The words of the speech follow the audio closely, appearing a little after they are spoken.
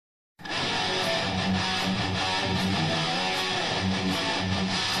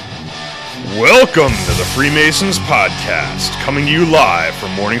Welcome to the Freemasons Podcast, coming to you live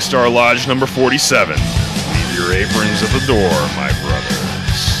from Morningstar Lodge number 47. Leave your aprons at the door, my brothers.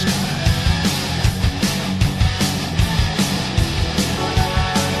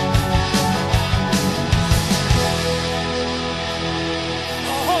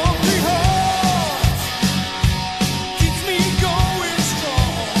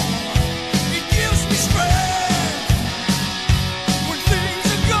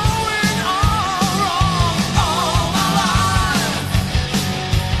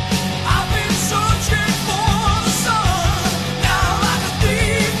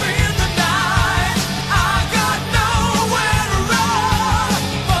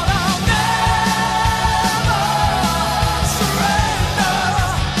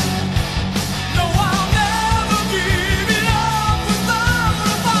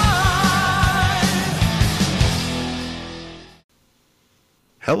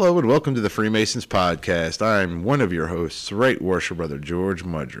 Hello and welcome to the Freemasons Podcast. I'm one of your hosts, Right Worshipful Brother George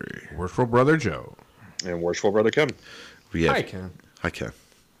Mudry. Worshipful Brother Joe. And Worshipful Brother Ken. Hi, Ken. Hi, Ken.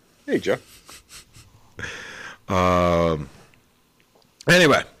 Hey, Joe.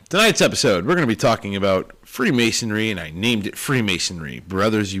 Anyway, tonight's episode, we're going to be talking about Freemasonry, and I named it Freemasonry,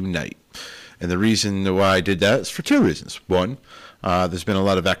 Brothers Unite. And the reason why I did that is for two reasons. One, there's been a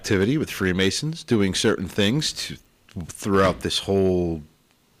lot of activity with Freemasons doing certain things throughout this whole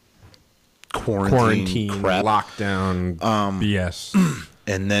quarantine crap. Lockdown, BS.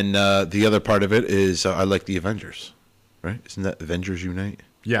 And then the other part of it is I like the Avengers, right? Isn't that Avengers Unite?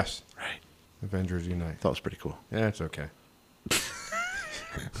 Yes. Right. Avengers Unite. That was pretty cool. Yeah, it's okay.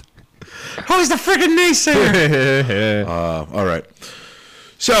 Who's the friggin' naysayer? All right.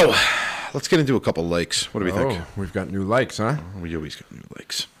 So, let's get into a couple likes. What do we think? We've got new likes, huh? We always got new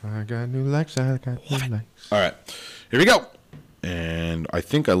likes. I got new likes. I got new likes. All right. Here we go. And I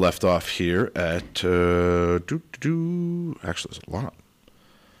think I left off here at, actually, there's a lot.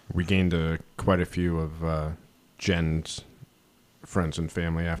 We gained quite a few of Jen's friends and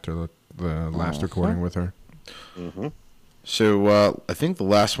family after the last recording with her. Mm-hmm. So I think the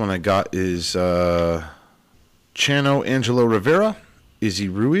last one I got is Chano Angelo Rivera, Izzy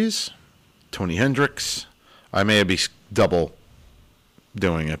Ruiz, Tony Hendricks. I may be double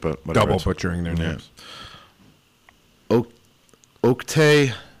doing it, but whatever. Double butchering their names.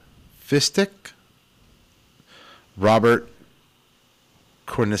 Oktay Fistic, Robert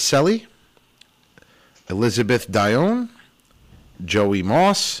Cornicelli, Elizabeth Dione, Joey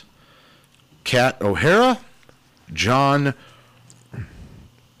Moss, Kat O'Hara, John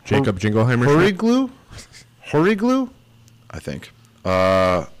Jacob Jingleheimer. Horiglu, I think.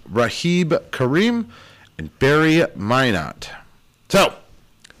 Rahib Karim, and Barry Minot. So,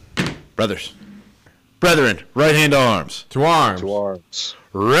 brethren, right hand to arms. To arms. To arms.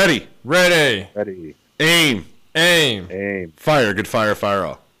 Ready. Ready. Aim. Fire. Good fire. Fire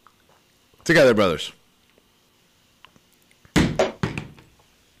all. Together, brothers.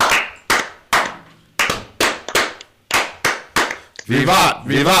 Vivat.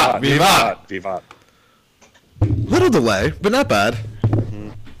 Vivat. Vivat. Vivat. Little delay, but not bad. Mm-hmm.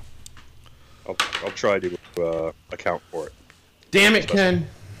 I'll try to account for it. Damn it, Ken.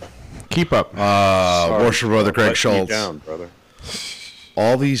 Keep up. Worship Brother Greg Schultz. Down, brother.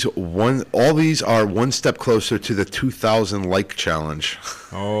 All these are one step closer to the 2,000 like challenge.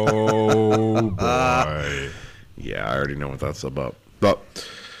 Oh boy. Yeah, I already know what that's about. But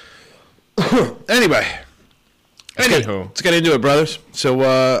anyway, let's get into it, brothers. So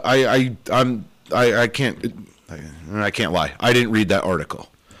I can't lie. I didn't read that article.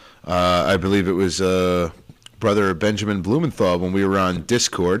 I believe it was Brother Benjamin Blumenthal when we were on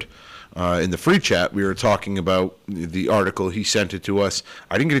Discord. In the free chat, we were talking about the article. He sent it to us.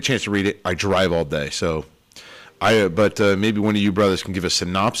 I didn't get a chance to read it. I drive all day, so but maybe one of you brothers can give a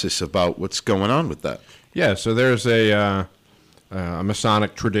synopsis about what's going on with that. Yeah, so there's a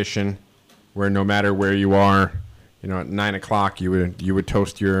Masonic tradition where no matter where you are, at 9 o'clock you would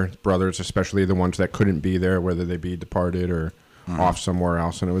toast your brothers, especially the ones that couldn't be there, whether they be departed or off somewhere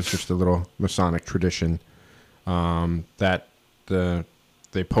else. And it was just a little Masonic tradition that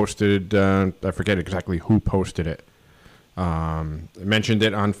they posted. I forget exactly who posted it. Mentioned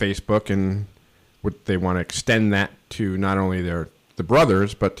it on Facebook, and they want to extend that to not only the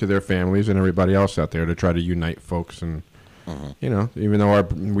brothers, but to their families and everybody else out there to try to unite folks. And even though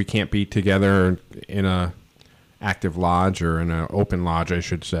we can't be together in a active lodge or in an open lodge, I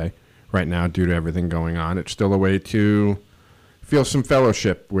should say, right now due to everything going on, it's still a way to feel some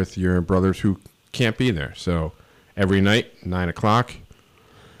fellowship with your brothers who can't be there. So every night, 9 o'clock.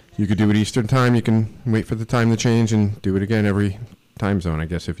 You could do it Eastern time. You can wait for the time to change and do it again every time zone, I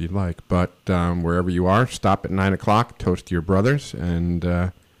guess, if you'd like. But wherever you are, stop at 9 o'clock, toast to your brothers and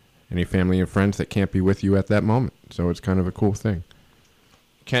any family and friends that can't be with you at that moment. So it's kind of a cool thing.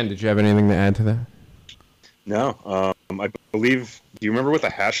 Ken, did you have anything to add to that? No. I believe, do you remember what the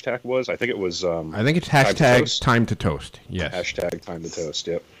hashtag was? I think it was... I think it's hashtag time to toast. Yes. Hashtag time to toast,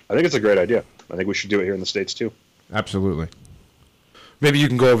 yep. I think it's a great idea. I think we should do it here in the States, too. Absolutely. Maybe you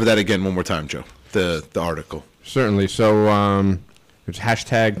can go over that again one more time, Joe, the article. Certainly. So there's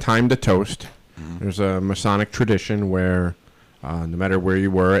hashtag time to toast. Mm-hmm. There's a Masonic tradition where no matter where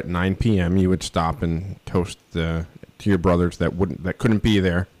you were at 9 p.m., you would stop and toast to your brothers that couldn't be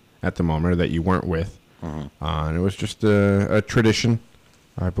there at the moment or that you weren't with. Mm-hmm. And it was just a tradition,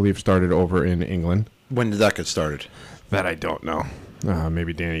 I believe, started over in England. When did that get started? That I don't know.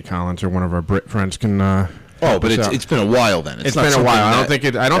 Maybe Danny Collins or one of our Brit friends can. But it's been a while then. It's been a while. I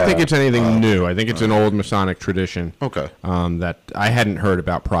don't think it's anything new. I think it's an old Masonic tradition. Okay. That I hadn't heard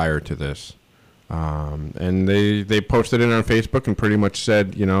about prior to this. And they posted it on Facebook and pretty much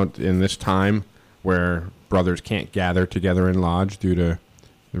said, in this time where brothers can't gather together in lodge due to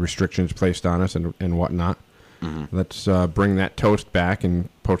the restrictions placed on us and whatnot, let's bring that toast back and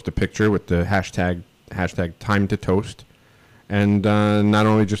post a picture with the hashtag time to toast. And not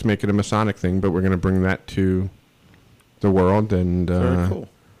only just make it a Masonic thing, but we're going to bring that to the world. And, very cool.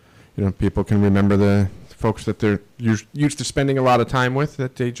 People can remember the folks that they're used to spending a lot of time with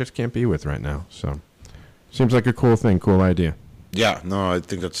that they just can't be with right now. So seems like a cool thing, cool idea. Yeah, no, I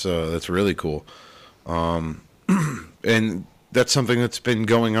think that's really cool. And that's something that's been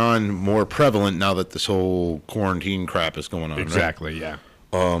going on more prevalent now that this whole quarantine crap is going on. Exactly, right?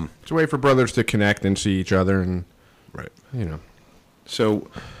 Yeah. It's a way for brothers to connect and see each other and... Right. So,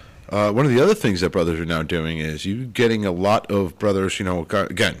 one of the other things that brothers are now doing is you getting a lot of brothers,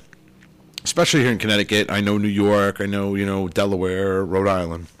 again, especially here in Connecticut. I know New York. I know, Delaware, Rhode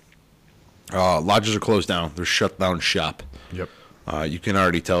Island. Lodges are closed down. They're shut down shop. Yep. You can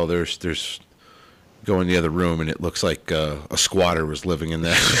already tell there's go in the other room and it looks like a squatter was living in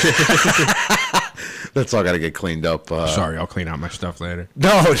there. That's all got to get cleaned up. Sorry, I'll clean out my stuff later.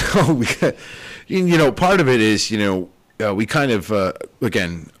 No. Part of it is, we kind of,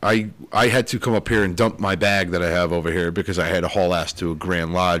 again, I had to come up here and dump my bag that I have over here because I had a haul ass to a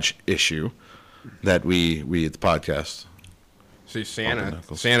Grand Lodge issue that we at the podcast. See,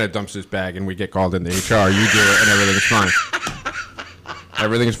 Santa dumps his bag and we get called into HR. You do it and everything's fine.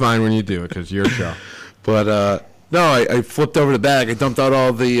 Everything's fine when you do it because you're a show. But, no, I flipped over the bag. I dumped out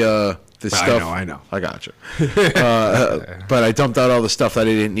all the stuff. I know. I got you. But I dumped out all the stuff that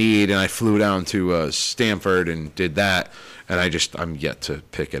I didn't need, and I flew down to Stamford and did that. And I'm yet to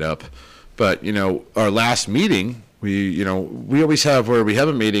pick it up. But our last meeting, we always have where we have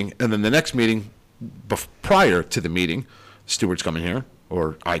a meeting, and then the next meeting, prior to the meeting, stewards come in here,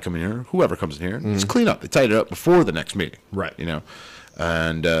 or I come in here, whoever comes in here, let's clean up. They tidy it up before the next meeting. Right.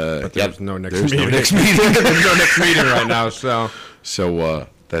 And but there's no next meeting. There's no next meeting right now. So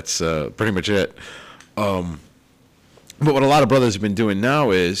that's pretty much it. But what a lot of brothers have been doing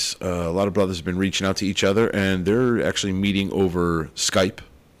now is a lot of brothers have been reaching out to each other, and they're actually meeting over Skype,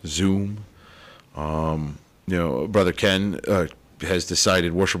 Zoom. Brother Ken has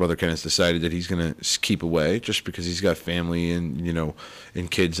decided, Worship Brother Ken has decided that he's going to keep away just because he's got family and, and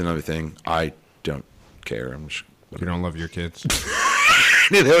kids and everything. I don't care. You don't love your kids? I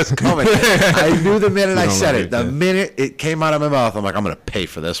knew that was coming. I knew the minute I said it. The minute it came out of my mouth, I'm like, I'm going to pay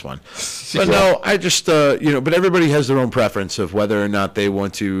for this one. But no, I just, but everybody has their own preference of whether or not they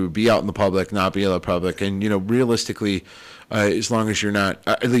want to be out in the public, not be out in the public. And, realistically, as long as you're not,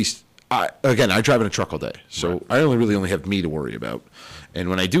 at least, I drive in a truck all day. So right. I only have me to worry about. And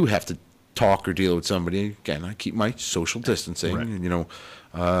when I do have to talk or deal with somebody, again, I keep my social distancing. Right. And,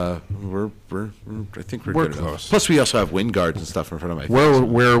 I think we're good close. Enough. Plus, we also have wind guards and stuff in front of my face.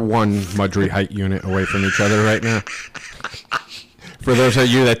 We're one Mudry height unit away from each other right now. For those of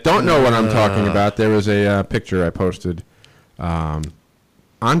you that don't know what I'm talking about, there was a picture I posted on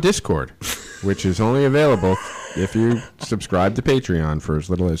Discord, which is only available if you subscribe to Patreon for as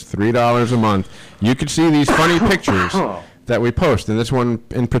little as $3 a month. You could see these funny pictures that we post, and this one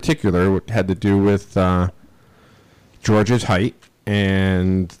in particular had to do with George's height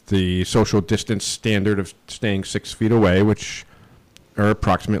and the social distance standard of staying 6 feet away, which are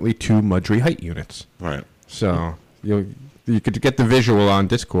approximately 2 Mudry height units. Right. So you could get the visual on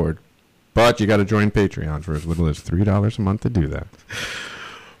Discord, but you got to join Patreon for as little as $3 a month to do that.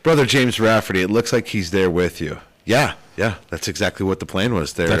 Brother James Rafferty, it looks like he's there with you. Yeah, that's exactly what the plan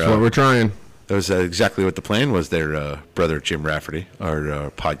was there. That's what we're trying. That was exactly what the plan was there, Brother Jim Rafferty, our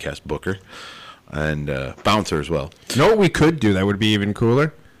podcast booker. and bouncer as well. You know what we could do that would be even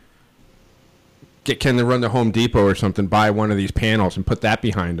cooler? Get Ken to run to Home Depot or something, buy one of these panels, and put that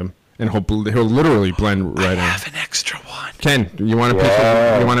behind him, and he'll literally blend right in. I have an extra one. Ken, you want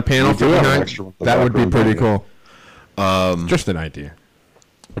a panel for behind? That would be pretty cool. Just an idea.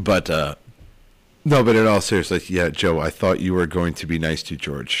 But no, but in all seriousness, yeah, Joe, I thought you were going to be nice to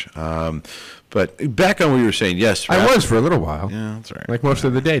George. But back on what you were saying, yes, I was for a little while. Yeah, that's right. Like most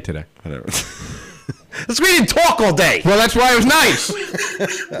of the day today. Whatever. That's we didn't talk all day. Well, that's why it was nice.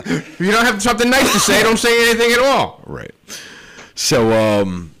 If you don't have something nice to say, don't say anything at all. Right.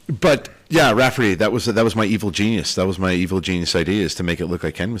 So, but yeah, Rafferty, that was my evil genius. That was my evil genius idea, is to make it look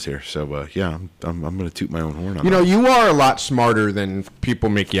like Ken was here. So, yeah, I'm going to toot my own horn on that. You are a lot smarter than people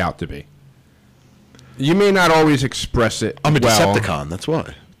make you out to be. You may not always express it. I'm a Decepticon. That's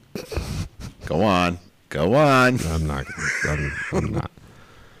why. Go on. I'm not.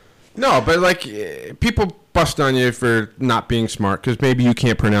 No, but like people bust on you for not being smart because maybe you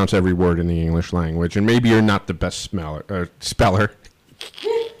can't pronounce every word in the English language, and maybe you're not the best speller.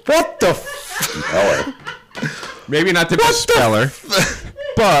 What the speller? Maybe not the best speller.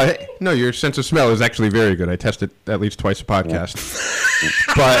 But no, your sense of smell is actually very good. I tested at least twice a podcast.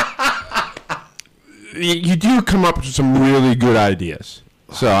 But you do come up with some really good ideas.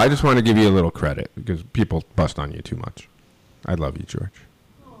 So I just want to give you a little credit because people bust on you too much. I love you, George.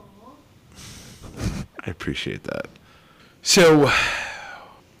 I appreciate that. So,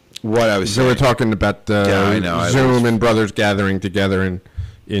 what I was saying. So we're talking about Zoom and brothers gathering together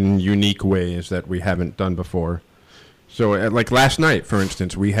in unique ways that we haven't done before. So, like last night, for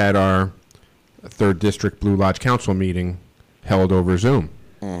instance, we had our 3rd District Blue Lodge Council meeting held over Zoom.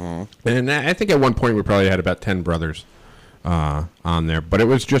 Mm-hmm. And I think at one point we probably had about 10 brothers on there. But it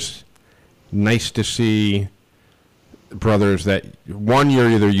was just nice to see brothers that, one, you're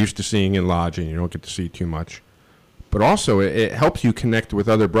either used to seeing in lodge and you don't get to see too much. But also, it helps you connect with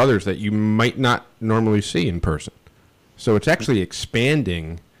other brothers that you might not normally see in person. So it's actually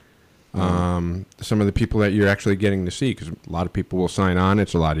expanding some of the people that you're actually getting to see, because a lot of people will sign on.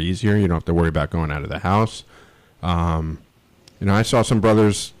 It's a lot easier. You don't have to worry about going out of the house. I saw some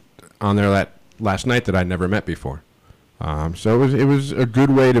brothers on there last night that I'd never met before. So it was a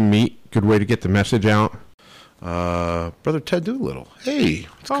good way to meet, good way to get the message out. Brother Ted Doolittle. Hey,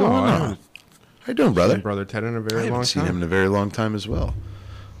 what's going on? How you doing, brother? Brother Ted in a very long time. I haven't seen him in a very long time as well.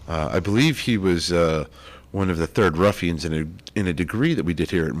 I believe he was one of the 3rd ruffians in a degree that we did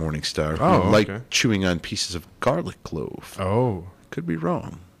here at Morningstar. Oh, like okay. Chewing on pieces of garlic clove. Oh. Could be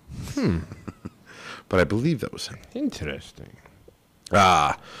wrong. But I believe that was him. Interesting.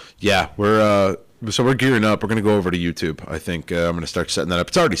 Yeah, we're gearing up. We're going to go over to YouTube. I think I'm going to start setting that up.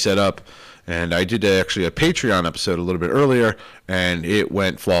 It's already set up, and I did actually a Patreon episode a little bit earlier, and it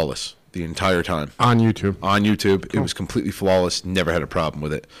went flawless the entire time. On YouTube. Cool. It was completely flawless. Never had a problem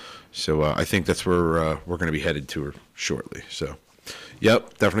with it. So I think that's where we're going to be headed to shortly. So,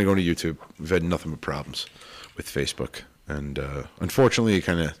 yep, definitely going to YouTube. We've had nothing but problems with Facebook, and unfortunately, it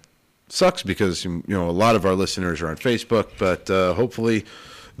kind of sucks because a lot of our listeners are on Facebook, but hopefully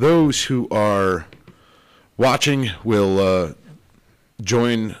those who are watching will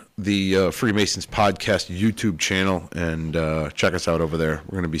join the Freemasons Podcast YouTube channel and check us out over there.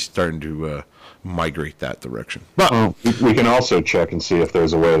 We're going to be starting to migrate that direction. But we can also check and see if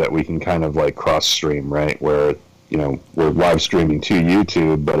there's a way that we can kind of like cross stream, right? Where we're live streaming to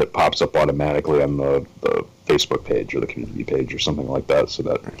YouTube, but it pops up automatically on the Facebook page or the community page or something like that, so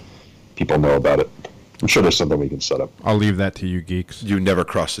that people know about it. I'm sure there's something we can set up. I'll leave that to you geeks. You never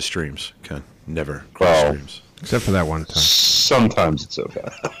cross the streams, Ken. Never cross streams. Except for that one time. Sometimes it's okay.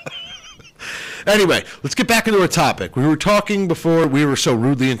 Anyway, let's get back into our topic. We were talking before we were so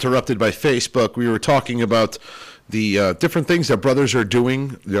rudely interrupted by Facebook. We were talking about the different things that brothers are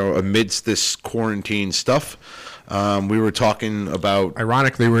doing, amidst this quarantine stuff. We were talking about...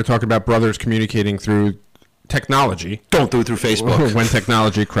 Ironically, we were talking about brothers communicating through technology. Don't do it through Facebook. When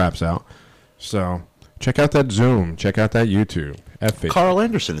technology craps out. So, check out that Zoom. Check out that YouTube. Carl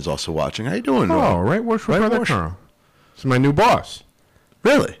Anderson is also watching. How you doing? Right Worship Brother Carl. This is my new boss.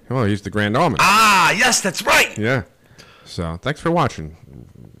 Really? Oh, he's the Grand Almond. Ah, yes, that's right. Yeah. So, thanks for watching.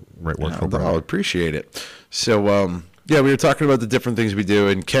 Right Worship Brother. I appreciate it. So, we were talking about the different things we do,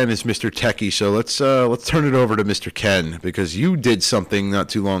 and Ken is Mr. Techie, so let's turn it over to Mr. Ken, because you did something not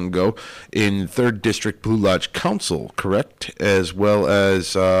too long ago in 3rd District Blue Lodge Council, correct? As well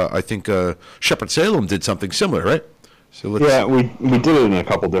as, I think, Shepherd Salem did something similar, right? So we did it in a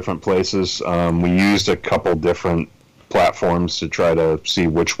couple different places. We used a couple different platforms to try to see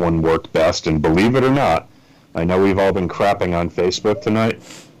which one worked best, and believe it or not, I know we've all been crapping on Facebook tonight,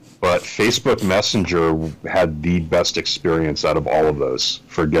 But Facebook Messenger had the best experience out of all of those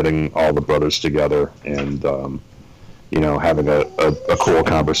for getting all the brothers together and, having a cool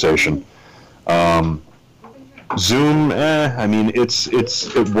conversation. Zoom, I mean,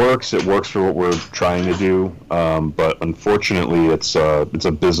 it works. It works for what we're trying to do. But unfortunately, it's a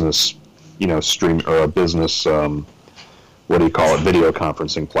business, stream, or a business, what do you call it, video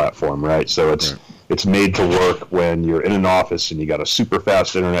conferencing platform, right? So it's made to work when you're in an office and you got a super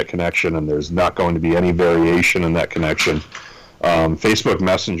fast internet connection and there's not going to be any variation in that connection. Facebook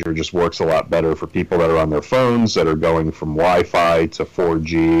Messenger just works a lot better for people that are on their phones that are going from Wi-Fi to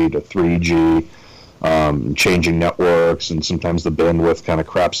 4G to 3G, changing networks, and sometimes the bandwidth kind of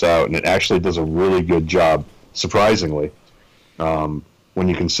craps out, and it actually does a really good job, surprisingly, when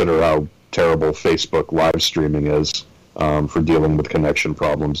you consider how terrible Facebook live streaming is for dealing with connection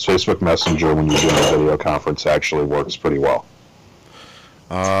problems. Facebook Messenger, when you're doing a video conference, actually works pretty well.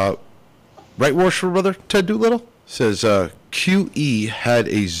 Right worshipful brother Ted Doolittle says QE had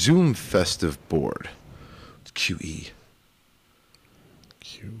a Zoom festive board. It's QE.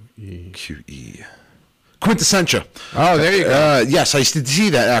 QE. Quintessentia. Oh, there you go. Yes, I used to see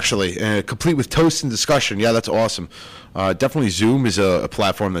that actually, complete with toast and discussion. Yeah, that's awesome. Definitely Zoom is a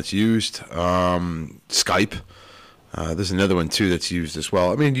platform that's used. Skype. There's another one too that's used as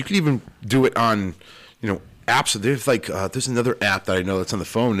well. I mean, you could even do it on, apps. There's there's another app that I know that's on the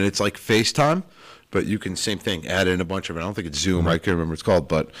phone, and it's like FaceTime, but you can same thing, add in a bunch of it. I don't think it's Zoom. I can't remember what it's called,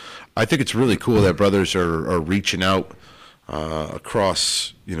 but I think it's really cool that brothers are reaching out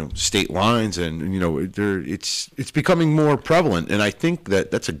across state lines, and it's becoming more prevalent, and I think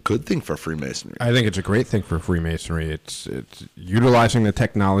that's a good thing for Freemasonry. I think it's a great thing for Freemasonry. It's utilizing the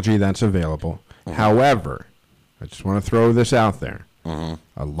technology that's available. However, I just want to throw this out there.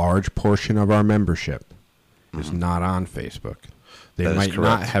 A large portion of our membership is not on Facebook. They might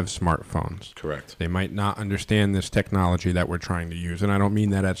not have smartphones. Correct. They might not understand this technology that we're trying to use, and I don't mean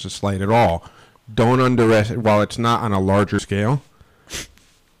that as a slight at all. Don't underestimate, while it's not on a larger scale,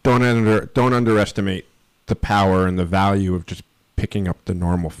 don't underestimate the power and the value of just picking up the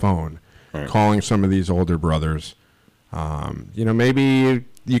normal phone, calling some of these older brothers. Maybe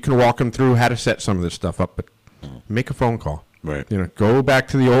you can walk them through how to set some of this stuff up, but make a phone call. Right. Go back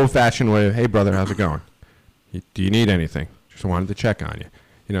to the old-fashioned way of, hey, brother, how's it going? Do you need anything? Just wanted to check on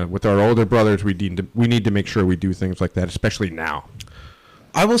you. With our older brothers, we need to make sure we do things like that, especially now.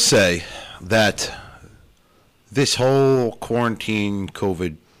 I will say that this whole quarantine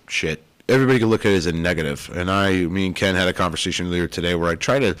COVID shit, everybody can look at it as a negative. And me and Ken had a conversation earlier today where I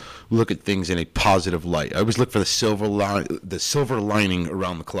try to look at things in a positive light. I always look for the silver lining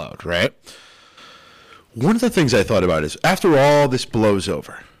around the cloud, right? One of the things I thought about is after all this blows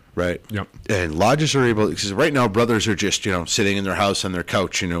over, right? Yep. And lodges are able, because right now brothers are just sitting in their house on their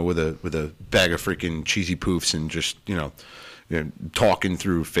couch, with a bag of freaking cheesy poofs and just talking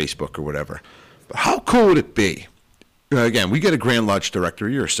through Facebook or whatever. But how cool would it be? Again, we get a Grand Lodge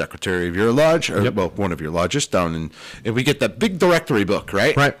directory. You're a secretary of your lodge, or one of your lodges down, and we get that big directory book,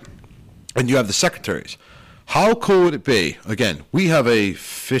 right? Right. And you have the secretaries. How cool would it be? Again, we have a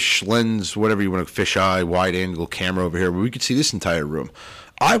fish lens, whatever you want to, fish eye, wide angle camera over here, where we could see this entire room.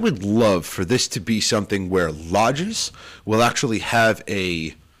 I would love for this to be something where lodges will actually have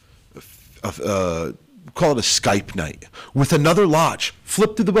call it a Skype night with another lodge.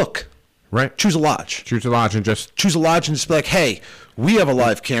 Flip through the book. Right. Choose a lodge. And just be like, hey, we have a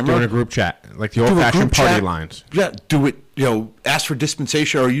live camera. Doing a group chat, like the old-fashioned party lines. Yeah, do it. Ask for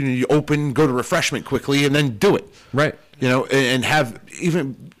dispensation, or you open, go to refreshment quickly, and then do it. Right. And have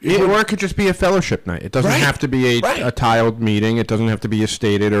even. Or it could just be a fellowship night. It doesn't have to be a tiled meeting. It doesn't have to be a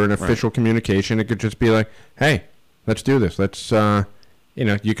stated or an official communication. It could just be like, hey, let's do this. Let's,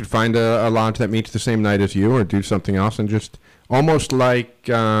 you could find a lodge that meets the same night as you, or do something else, and just almost like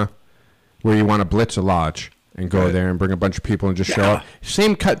where you want to blitz a lodge and go there and bring a bunch of people and just show up.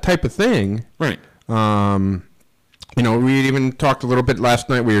 Same type of thing. Right. We even talked a little bit last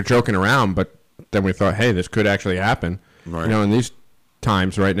night. We were joking around, but then we thought, hey, this could actually happen. Right. In these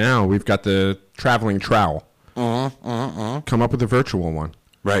times right now, we've got the traveling trowel. Come up with a virtual one.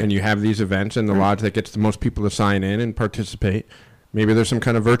 Right. And you have these events, and the lodge that gets the most people to sign in and participate, maybe there's some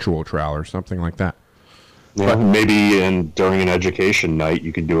kind of virtual trowel or something like that. Yeah, maybe during an education night,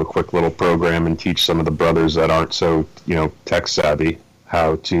 you could do a quick little program and teach some of the brothers that aren't so, tech savvy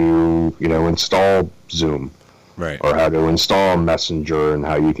how to, install Zoom. Right. Or how to install Messenger, and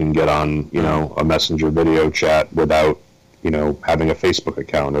how you can get on, a Messenger video chat without, having a Facebook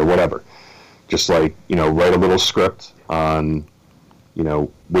account or whatever. Just like, write a little script on,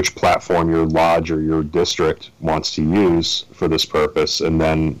 which platform your lodge or your district wants to use for this purpose, and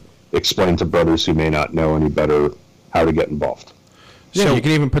then explain to brothers who may not know any better how to get involved. Yeah, So- you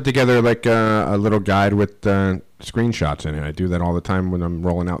can even put together like a little guide with screenshots in it. I do that all the time when I'm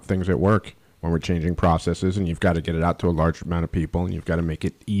rolling out things at work, when we're changing processes, and you've got to get it out to a large amount of people, and you've got to make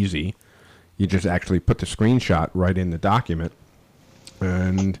it easy. You just actually put the screenshot right in the document,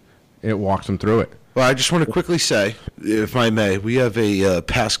 and it walks them through it. Well, I just want to quickly say, if I may, we have a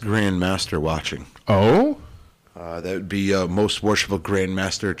past Grand Master watching. Oh? That would be Most Worshipful Grand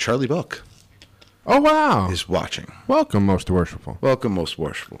Master Charlie Buck Oh, wow. is watching. Welcome, Most Worshipful. Welcome, Most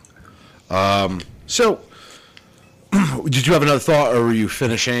Worshipful. So, did you have another thought, or were you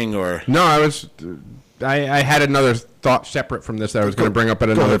finishing, or? No, I had another thought separate from this that I was going to bring up at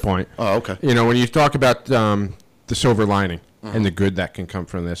another ahead. point. Oh, okay. You know, when you talk about the silver lining and the good that can come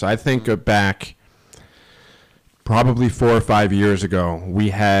from this, I think back probably 4 or 5 years ago, we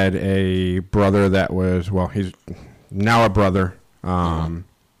had a brother that was, well, he's now a brother, who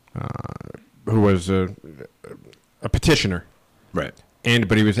was a petitioner, Right.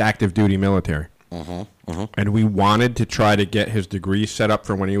 but he was active duty military. And we wanted to try to get his degree set up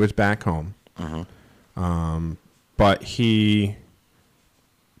for when he was back home. But he,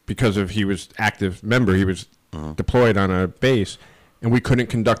 because of he was active member, he was deployed on a base, and we couldn't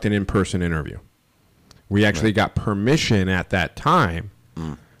conduct an in-person interview. We actually got permission at that time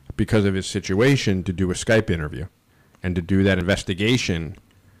because of his situation to do a Skype interview and to do that investigation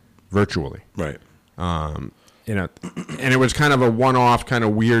virtually. Right. You know, and it was kind of a one-off, kind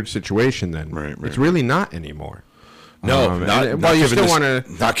of weird situation. Then Right. it's really not anymore. No, well, you still want to,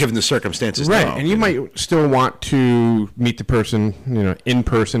 not given the circumstances, right? now, And you might still want to meet the person, you know, in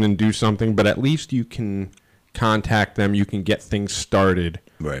person and do something, but at least you can contact them. You can get things started,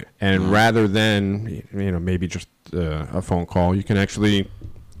 Right. And rather than, you know, maybe just a phone call, you can actually,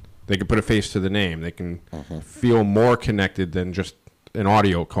 they can put a face to the name. They can feel more connected than just an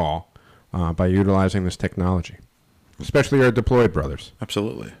audio call by utilizing this technology, especially our deployed brothers.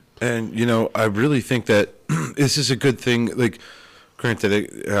 Absolutely. And, you know, I really think that this is a good thing. Like, granted,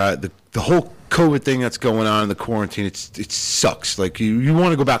 the whole COVID thing that's going on in the quarantine, it sucks. Like, you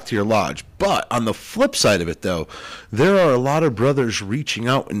want to go back to your lodge. But on the flip side of it, though, there are a lot of brothers reaching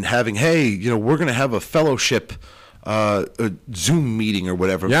out and having, hey, you know, we're going to have a fellowship a Zoom meeting or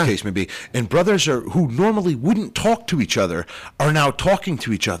whatever the case may be, and brothers who normally wouldn't talk to each other are now talking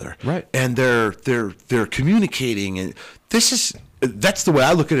to each other, right? And they're communicating, and that's the way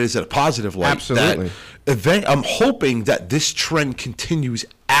I look at it, is at a positive light. Absolutely. I'm hoping that this trend continues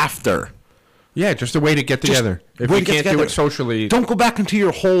after. Yeah, just a way to get together. If you can't do it socially, don't go back into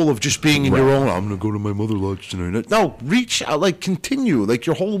your hole of just being in your own. I'm going to go to my mother lodge tonight. No, reach out, like continue. Like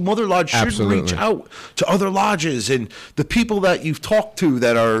your whole mother lodge should reach out to other lodges and the people that you've talked to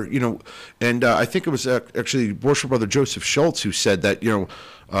that are, you know, and I think it was actually Worship Brother Joseph Schultz who said that, you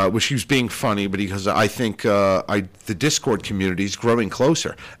know, which he was being funny, but because I think the Discord community is growing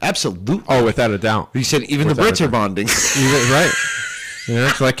closer. Absolutely. Oh, without a doubt. He said even the Brits are bonding. Right. You know,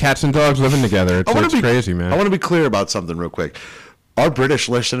 it's like cats and dogs living together. It's crazy, man. I want to be clear about something real quick. Our British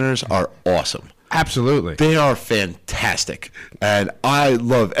listeners are awesome. Absolutely. They are fantastic. And I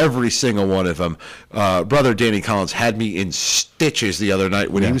love every single one of them. Brother Danny Collins had me in stitches the other night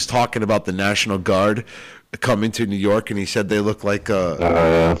when he was talking about the National Guard coming to New York, and he said they look like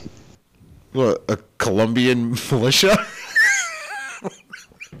a Colombian militia.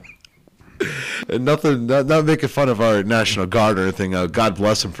 And not making fun of our National Guard or anything. God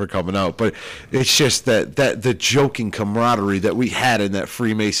bless them for coming out. But it's just that the joking camaraderie that we had in that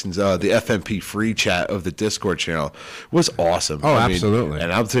Freemasons, the FMP free chat of the Discord channel was awesome. Oh, absolutely.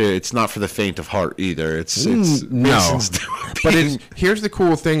 And I'll tell you, it's not for the faint of heart either. It's no. But here's the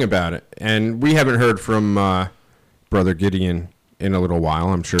cool thing about it. And we haven't heard from Brother Gideon in a little while.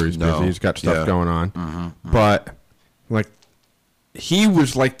 I'm sure he's busy. He's got stuff going on. But, like, he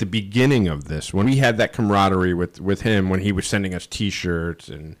was like the beginning of this when we had that camaraderie with him, when he was sending us T-shirts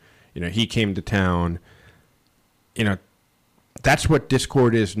and, you know, he came to town. You know, that's what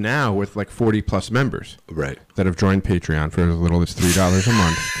Discord is now with like 40 plus members, right? That have joined Patreon for as little as $3 a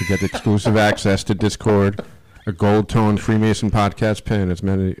month to get exclusive access to Discord, a gold tone Freemason podcast pin,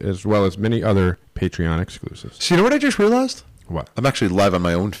 as well as many other Patreon exclusives. So you know what I just realized? What? I'm actually live on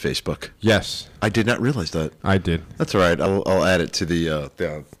my own Facebook. Yes. I did not realize that. I did. That's all right. I'll add it to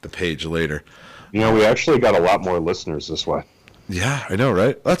the page later. You know, we actually got a lot more listeners this way. Yeah, I know,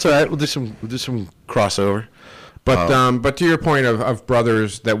 right? That's all right. We'll do some crossover. But to your point of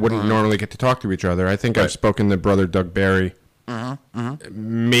brothers that wouldn't normally get to talk to each other, I think I've spoken to Brother Doug Barry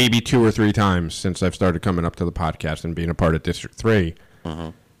maybe 2 or 3 times since I've started coming up to the podcast and being a part of District 3.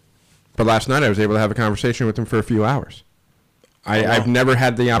 But last night I was able to have a conversation with him for a few hours. I've never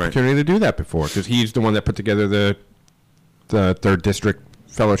had the opportunity to do that before because he's the one that put together the 3rd District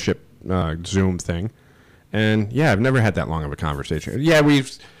Fellowship Zoom thing. And, yeah, I've never had that long of a conversation. Yeah,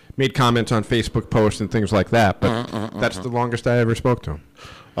 we've made comments on Facebook posts and things like that, but that's the longest I ever spoke to him.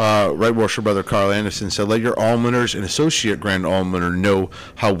 Right Worship Brother Carl Anderson said, let your almoners and associate grand almoner know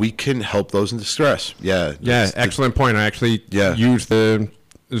how we can help those in distress. Yeah. Excellent point. I actually used the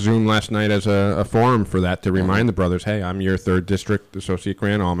Zoom last night as a forum for that to remind the brothers, hey, I'm your 3rd District Associate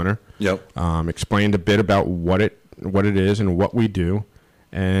Grand Almoner. Yep. Explained a bit about what it is and what we do.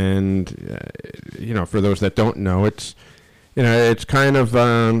 And, for those that don't know, it's kind of,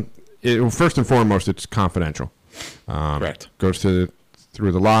 first and foremost, it's confidential. Correct. Goes through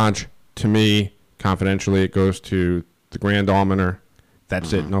the lodge. To me, confidentially, it goes to the Grand Almoner.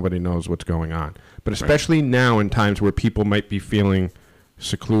 That's it. Nobody knows what's going on. But especially now in times where people might be feeling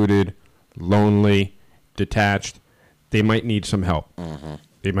secluded, lonely, detached, they might need some help.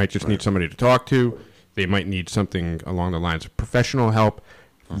 They might just need somebody to talk to. They might need something along the lines of professional help.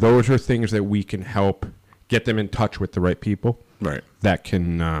 Those are things that we can help get them in touch with the right people. Right. That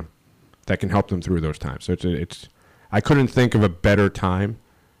can help them through those times. So it's I couldn't think of a better time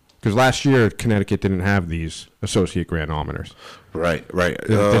because last year Connecticut didn't have these associate grand almoners. Right.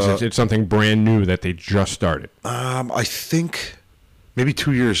 It's something brand new that they just started. I think maybe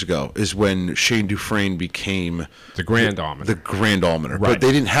 2 years ago is when Shane Dufresne became the grand almoner. The grand almoner. Right. But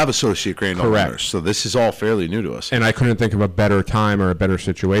they didn't have associate grand Correct. almoners. So this is all fairly new to us. And I couldn't think of a better time or a better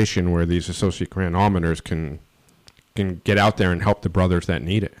situation where these associate grand almoners can get out there and help the brothers that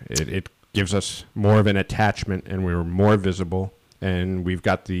need it. It gives us more of an attachment, and we're more visible, and we've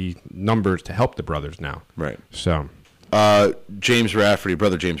got the numbers to help the brothers now. Right. So, James Rafferty,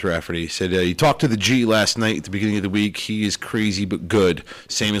 brother James Rafferty, said he talked to the G last night at the beginning of the week. He is crazy but good.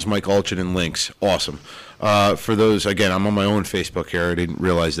 Same as Mike Alchin and Lynx. Awesome. For those, again, I'm on my own Facebook here. I didn't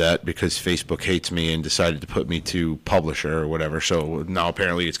realize that because Facebook hates me and decided to put me to publisher or whatever. So now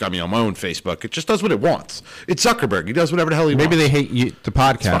apparently it's got me on my own Facebook. It just does what it wants. It's Zuckerberg. He does whatever the hell he wants. Maybe they hate you, the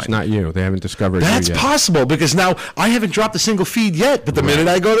podcast, not you. They haven't discovered That's you yet. possible because now I haven't dropped a single feed yet. But the minute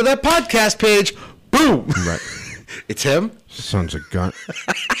I go to that podcast page, boom. Right. It's him. Sons of gun.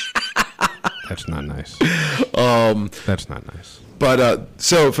 That's not nice. That's not nice. But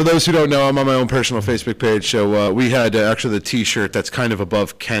so for those who don't know, I'm on my own personal Facebook page. So we had actually the T-shirt that's kind of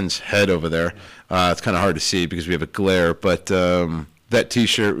above Ken's head over there. It's kind of hard to see because we have a glare. But that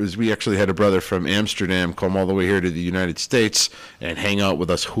T-shirt was we actually had a brother from Amsterdam come all the way here to the United States and hang out with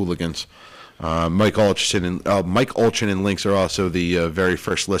us hooligans. Mike Alchin and Lynx are also the very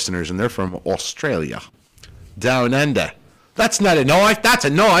first listeners, and they're from Australia. Down under. That's not a knife, that's a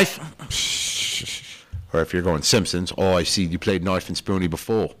knife. Or if you're going Simpsons, oh, I see you played Knife and Spoony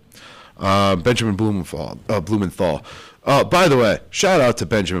before. Benjamin Blumenthal. By the way, shout out to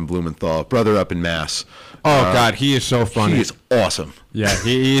Benjamin Blumenthal, brother up in Mass. Oh, God, he is so funny. He is awesome. Yeah,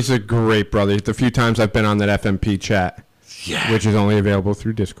 he's a great brother. The few times I've been on that FMP chat, which is only available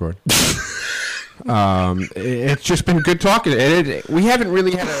through Discord. It's just been good talking. We haven't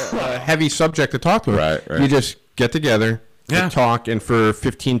really had a heavy subject to talk about. Right. You just get together, talk, and for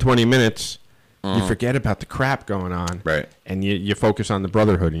 15, 20 minutes, you forget about the crap going on. Right. And you focus on the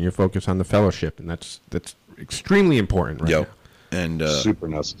brotherhood, and you focus on the fellowship, and that's extremely important right now. And super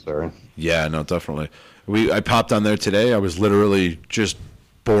necessary. Yeah, no, definitely. I popped on there today. I was literally just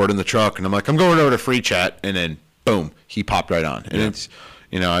bored in the truck, and I'm like, I'm going over to free chat, and then, boom, he popped right on. And it's...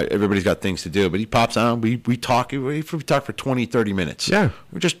 everybody's got things to do, but he pops on. We talk. We talk for 20, 30 minutes. Yeah,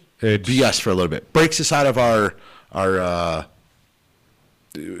 we just BS for a little bit. Breaks us out of our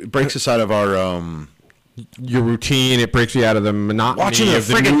your routine. It breaks you out of the monotony watching the of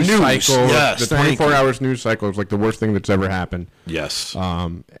the news cycle. Yes, the 24 hours news cycle is like the worst thing that's ever happened. Yes,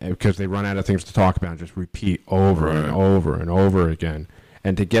 because they run out of things to talk about and just repeat over and over and over again.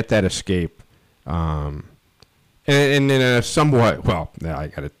 And to get that escape. And in a somewhat, I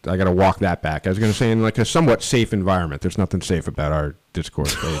gotta walk that back. I was going to say in like a somewhat safe environment. There's nothing safe about our Discord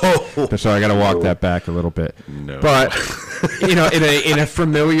page, so I got to walk that back a little bit. No. But in a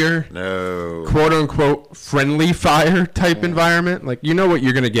familiar, quote unquote friendly fire type environment, like you know what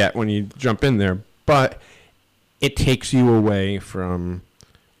you're going to get when you jump in there, but it takes you away from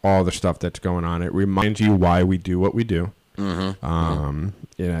all the stuff that's going on. It reminds you why we do what we do.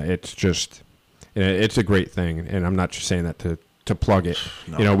 It's just. It's a great thing, and I'm not just saying that to plug it.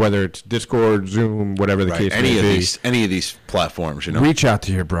 No. Whether it's Discord, Zoom, whatever the case may be. Any of these platforms, Reach out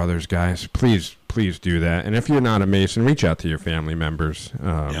to your brothers, guys. Please do that. And if you're not a Mason, reach out to your family members.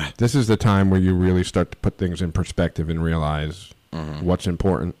 This is the time where you really start to put things in perspective and realize what's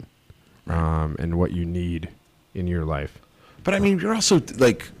important and what you need in your life. But I mean, you're also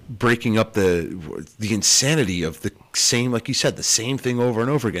like breaking up the insanity of the same, like you said, the same thing over and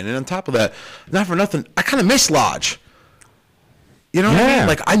over again. And on top of that, not for nothing, I kind of miss Lodge. You know what I mean?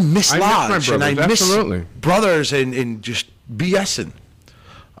 Like I miss Lodge, and I miss brothers and just BSing.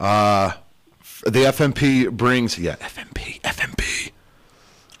 The FMP brings FMP.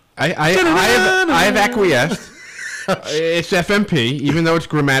 I have acquiesced. It's FMP, even though it's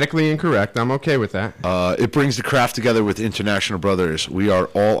grammatically incorrect. I'm okay with that. It brings the craft together with international brothers. We are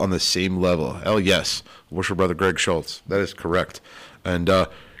all on the same level. Hell yes. Worship Brother Greg Schultz. That is correct. And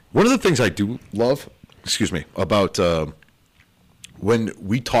one of the things I do love, about when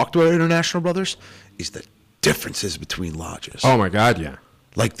we talk to our international brothers is the differences between lodges. Oh, my God, yeah.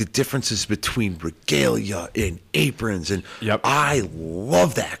 Like the differences between regalia and aprons. And yep. I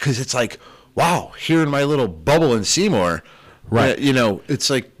love that because it's like, wow, here in my little bubble in Seymour, right? It's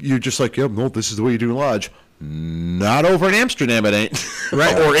like you're just like, yeah, no, this is the way you do lodge. Not over in Amsterdam, it ain't.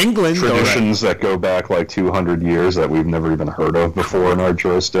 Right. Or England. Traditions that go back like 200 years that we've never even heard of before in our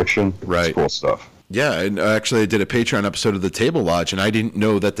jurisdiction. Right. It's cool stuff. Yeah, and actually I did a Patreon episode of the Table Lodge, and I didn't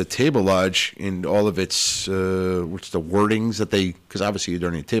know that the Table Lodge in all of its, what's the wordings that they, because obviously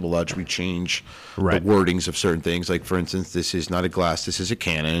during the Table Lodge we change the wordings of certain things. Like, for instance, this is not a glass, this is a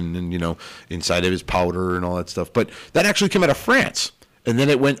cannon, and, inside of it is powder and all that stuff. But that actually came out of France, and then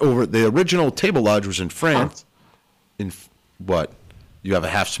it went over, the original Table Lodge was in France. In what? You have a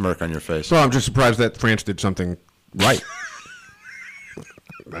half smirk on your face. Well, I'm just surprised that France did something right.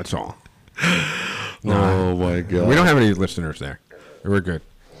 That's all. No, oh my God! We don't have any listeners there. We're good.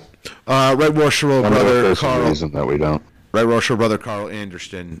 Right Worshipful Brother Carl. Reason that we don't. Right Worshipful Brother Carl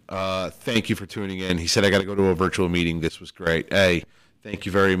Anderson. Thank you for tuning in. He said I got to go to a virtual meeting. This was great. Hey, thank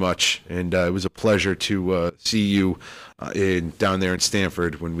you very much, and it was a pleasure to see you down there in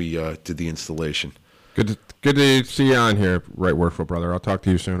Stanford when we did the installation. Good to see you on here, Right Worshipful Brother. I'll talk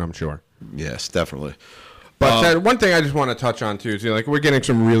to you soon, I'm sure. Yes, definitely. But one thing I just want to touch on, too, is we're getting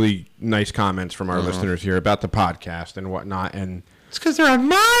some really nice comments from our listeners here about the podcast and whatnot. And it's because they're on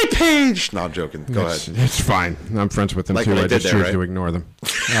my page. No, I'm joking. Go ahead. It's fine. I'm friends with them, too. I just choose to ignore them.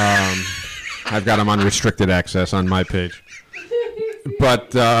 I've got them on restricted access on my page.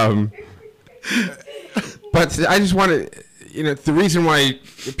 But I just want to, the reason why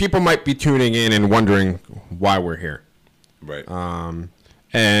people might be tuning in and wondering why we're here. Right.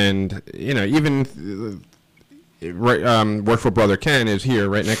 And, even... Worshipful Brother Ken is here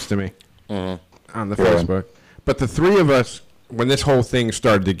right next to me on the Facebook. But the three of us, when this whole thing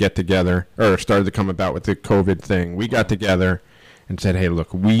started to get together, or started to come about with the COVID thing, we got together and said, hey,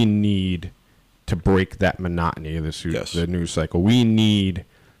 look, we need to break that monotony of the news cycle. We need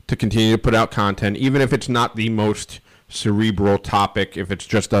to continue to put out content, even if it's not the most cerebral topic, if it's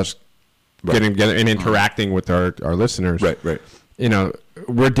just us getting together and interacting with our listeners. Right.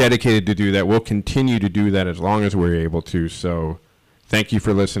 We're dedicated to do that. We'll continue to do that as long as we're able to. So thank you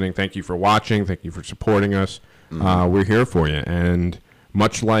for listening. Thank you for watching. Thank you for supporting us. We're here for you. And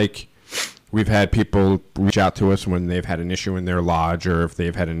much like we've had people reach out to us when they've had an issue in their lodge, or if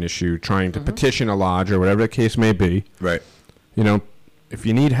they've had an issue trying to petition a lodge, or whatever the case may be. Right. If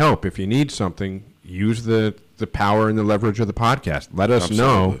you need help, if you need something, use the power and the leverage of the podcast. Let us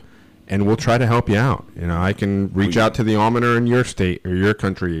know. And we'll try to help you out. I can reach out to the almoner in your state or your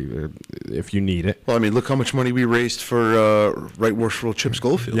country if you need it. Well, look how much money we raised for Right Worshipful Chip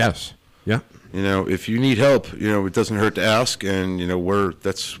Schofield. Yes. Yeah. If you need help, it doesn't hurt to ask, and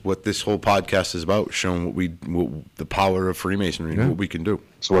that's what this whole podcast is about, showing what the power of Freemasonry and what we can do.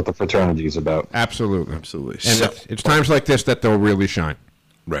 It's what the fraternity is about. Absolutely. And it's times like this that they'll really shine.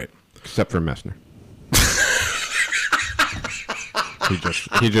 Right. Except for Messner.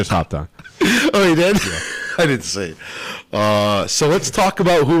 He just hopped on. Oh, he did? Yeah. I didn't see. So let's talk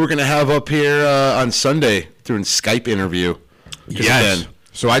about who we're going to have up here on Sunday doing Skype interview. Yes.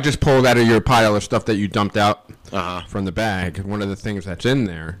 So I just pulled out of your pile of stuff that you dumped out from the bag. One of the things that's in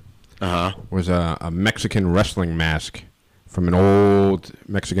there was a Mexican wrestling mask from an old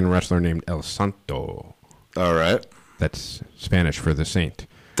Mexican wrestler named El Santo. All right. That's Spanish for the saint.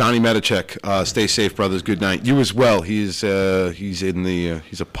 Donnie Medichek, stay safe, brothers. Good night. You as well. He's a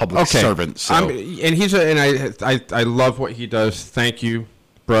public servant. So. I love what he does. Thank you,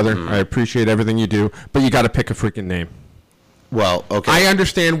 brother. I appreciate everything you do. But you got to pick a freaking name. Well, okay. I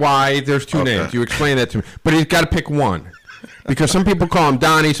understand why there's two names. You explain that to me. But he's got to pick one. Because some people call him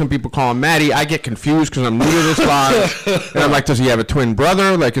Donnie, some people call him Matty. I get confused because I'm new to this lodge. And I'm like, does he have a twin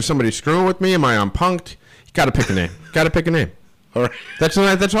brother? Like, is somebody screwing with me? Am I unpunked? You got to pick a name. All right. That's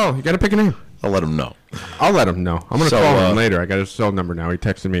all. You got to pick a name. I'll let him know. I'm going to call him later. I got his cell number now. He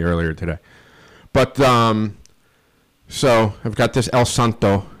texted me earlier today. But So I've got this El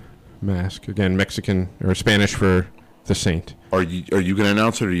Santo mask. Again, Mexican or Spanish for the saint. Are you going to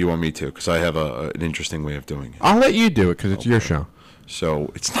announce it, or do you want me to? Because I have an interesting way of doing it. I'll let you do it because it's your show.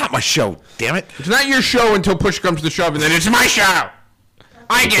 So it's not my show, damn it. It's not your show until push comes to shove, and then it's my show.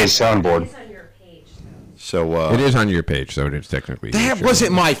 I It's a get soundboard. It's on your page, though. So it is on your page, so it is technically. your that show.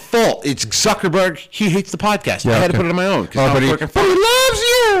 wasn't my fault. It's Zuckerberg. He hates the podcast. I had to okay. put it on my own. But he loves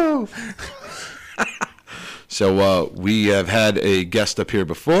you. So we have had a guest up here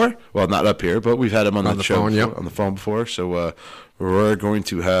before. Well, not up here, but we've had him on the show phone, before, on the phone before. So we're going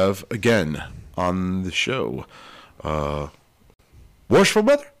to have again on the show, worshipful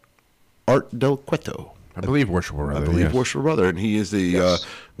brother Art Del Cueto. I believe worshipful brother. I believe yes. worshipful brother, and he is the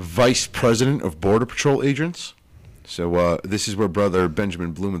vice president of Border Patrol agents. So this is where Brother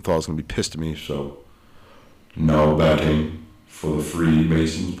Benjamin Blumenthal is going to be pissed at me. So Now batting for the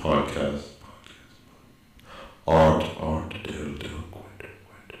Freemasons podcast. Art del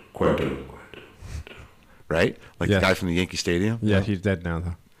Cueto. right, like Yes. the guy from the Yankee Stadium. Yeah, he's dead now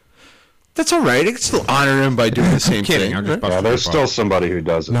though. That's all right. I can still honor him by doing the same Kidding, thing. I'm just right? busting Yeah, there's your still balls. somebody who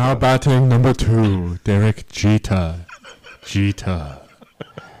does it. Now batting number 2, Derek Jeter.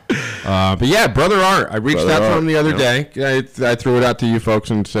 But yeah, Brother Art. I reached Brother out to Art, him the other yeah. day. I threw it out to you folks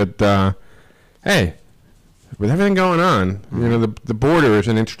and said, hey, with everything going on, you know, the border is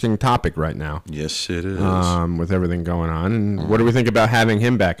an interesting topic right now. Yes, it is. With everything going on. And what do we think about having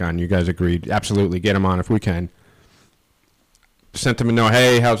him back on? You guys agreed. Absolutely. Get him on if we can. Sent him a note.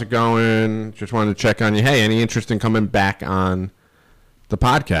 Hey, how's it going? Just wanted to check on you. Hey, any interest in coming back on the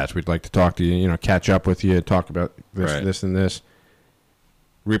podcast? We'd like to talk to you, you know, catch up with you, talk about this, Right. this, and this.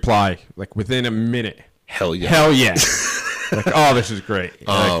 Reply, like, within a minute. Hell yeah. Hell yeah. Like, oh, this is great.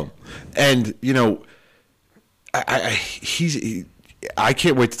 And you know, I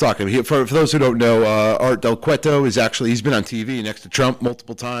can't wait to talk to him. For those who don't know, Art Del Cueto is he's been on TV next to Trump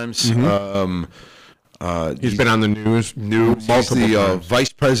multiple times. He's been on the news multiple He's the times.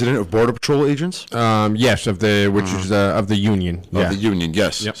 vice president of Border Patrol agents Yes, of the union. Yeah. of the union.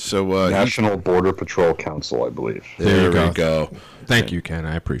 Yes. Yep. So National Border Patrol Council, I believe. there you we go. Thank you, Ken.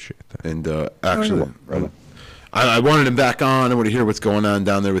 I appreciate that. And actually, Right. I wanted him back on. I want to hear what's going on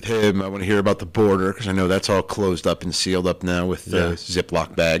down there with him. I want to hear about the border because I know that's all closed up and sealed up now with the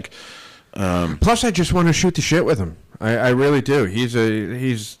Ziploc bag. Plus, I just want to shoot the shit with him. I really do. He's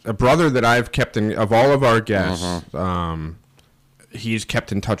a brother that I've kept in of all of our guests. He's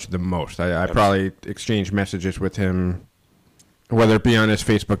kept in touch the most. I probably exchanged messages with him, whether it be on his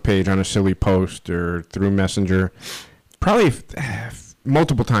Facebook page, on a silly post, or through Messenger. Probably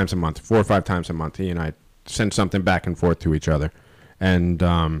multiple times a month, 4 or 5 times a month. He and I send something back and forth to each other, and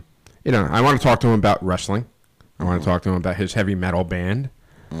you know, I want to talk to him about wrestling. I want to talk to him about his heavy metal band.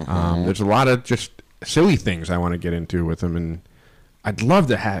 There's a lot of just silly things I want to get into with him, and I'd love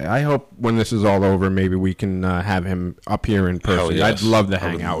to have. I hope when this is all over, maybe we can have him up here in person. Hell yes. I'd love to I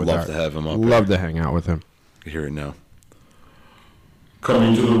hang would out with love Art. to have him up Love to hang out with him. Hear it now.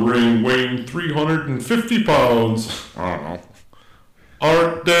 Coming to the ring, weighing 350 pounds. I don't know.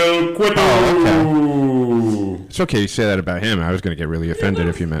 Art del Cueto. It's okay to say that about him. I was going to get really offended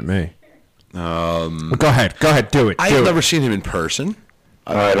if you meant me. Well, go ahead, do it. I've never seen him in person.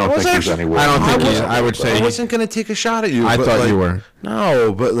 I don't think there's any way. I don't think I he's. wasn't- I would say. I wasn't going to take a shot at you. I but, thought like, you were.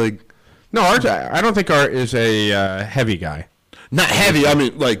 No, but like No, Art. I don't think Art is a heavy guy. not heavy. I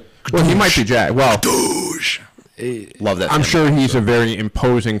mean, like Well, he might be jacked. Well, douche. Love that. I'm family. sure he's a very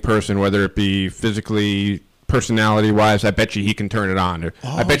imposing person, whether it be physically, personality-wise. I bet you he can turn it on.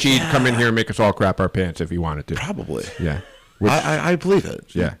 I bet you he'd come in here and make us all crap our pants if he wanted to. Probably. Yeah. I believe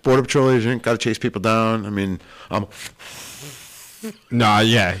it. Yeah. Border Patrol agent, got to chase people down. I mean, No,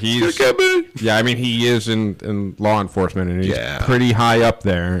 yeah, he's. look at me. Yeah, I mean, he is in law enforcement, and he's Yeah. pretty high up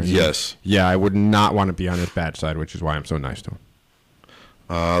there. And Yes. Yeah, I would not want to be on his bad side, which is why I'm so nice to him.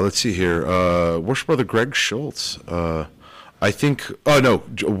 Let's see here. Worship Brother Greg Schultz. I think. Oh no,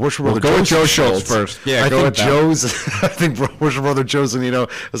 Worship Brother. go with Joseph Joe Schultz first. Yeah, I go think with that. Joe's. I think Worship Brother Joe's,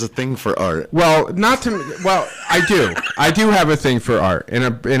 has a thing for art. Well, not to. Well, I do. I do have a thing for art in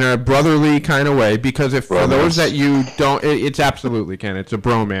a brotherly kind of way, because if for those that you don't, it's absolutely Ken. It's a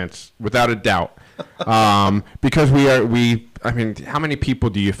bromance without a doubt. Because I mean, how many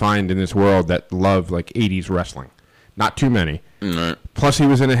people do you find in this world that love like 80s wrestling? Not too many. Right. Plus, he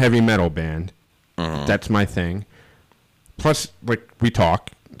was in a heavy metal band. That's my thing. Plus, like, we talk,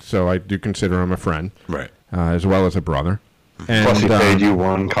 so I do consider him a friend, Right. as well as a brother. And, Plus, he paid you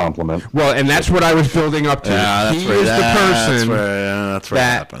one compliment. well, and that's what I was building up to. Yeah, He is the person that's where it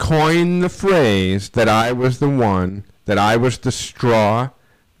that happened. coined the phrase that I was the one, that I was the straw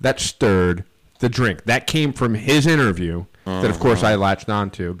that stirred the drink. That came from his interview that, of course, I latched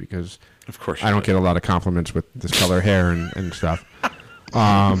onto because Of course I don't get a lot of compliments with this color hair and stuff.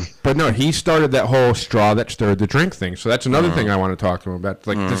 But no, he started that whole straw that stirred the drink thing. So that's another thing I want to talk to him about.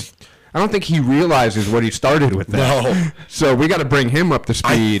 Like this, I don't think he realizes what he started with that. No. So we got to bring him up to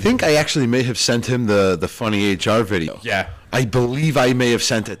I speed. think I actually may have sent him the funny HR video. Yeah. I believe I may have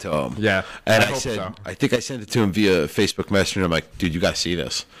sent it to him. Yeah, And I I hope said, so. I think I sent it to him via Facebook Messenger. I'm like, dude, you got to see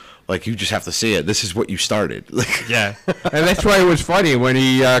this. Like, you just have to see it. This is what you started. Like, Yeah. And that's why it was funny when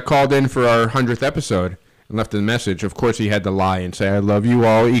he called in for our 100th episode and left a message. Of course, he had to lie and say, I love you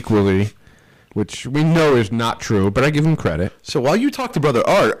all equally, which we know is not true, but I give him credit. So while you talk to Brother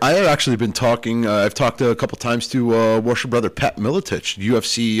Art, I have actually been talking, I've talked a couple times to Worship Brother Pat Militich,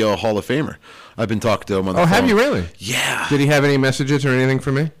 UFC Hall of Famer. I've been talking to him on the phone. Oh, have you really? Yeah. Did he have any messages or anything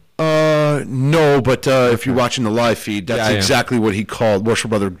for me? No, but if you're watching the live feed, that's Yeah, exactly what he called Worship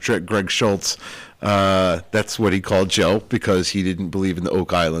Brother Greg Schultz. That's what he called Joe because he didn't believe in the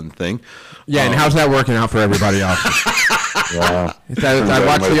Oak Island thing. Yeah, and how's that working out for everybody else? Yeah. I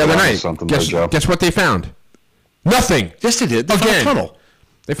watched the other night. Something there, Guess, Joe. guess what they found? Nothing. Yes, they did. They found a Again. tunnel.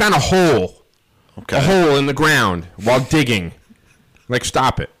 They found a hole. Okay. A hole in the ground while digging. Like,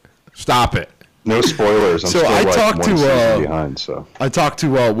 stop it. Stop it. No spoilers. I'm So still I like talked one to, season behind. So I talked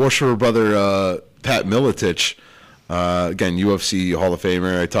to Worship Brother Pat Militich, again, UFC Hall of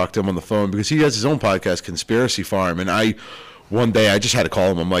Famer. I talked to him on the phone because he has his own podcast, Conspiracy Farm. And one day I just had to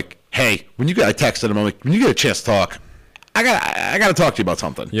call him. I'm like, hey, I texted him. I'm like, when you get a chance to talk, I got to talk to you about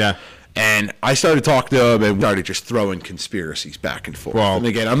something. Yeah. And I started talking to him and we started just throwing conspiracies back and forth. Well- and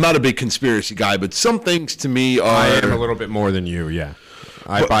again, I'm not a big conspiracy guy, but some things to me are... I am a little bit more than you, yeah.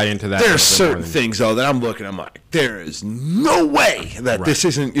 I buy into that. a There's little bit more certain than- things, though, that I'm looking, I'm like, there is no way that this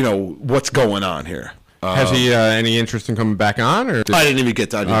isn't, what's going on here. Has he any interest in coming back on? Or I didn't even I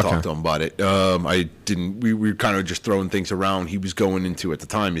didn't Okay. talk to him about it. I didn't, we were kind of just throwing things around. He was going into, at the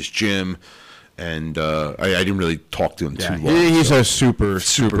time, his gym, and I didn't really talk to him too long. he's so. a super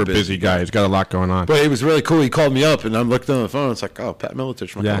Super busy busy guy. guy. He's got a lot going on. But it was really cool. He called me up, and I'm looking on the phone. It's like, oh, Pat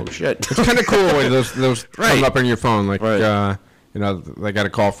Militich. I'm like, Yeah. oh, shit. It's kind of cool when those Right. come up on your phone. Like, Right. I got a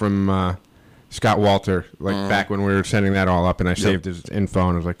call from Scott Walter, like back when we were sending that all up, and I saved his info,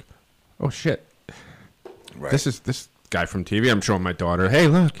 and I was like, oh, shit. Right. This is this guy from TV. I'm showing my daughter, hey,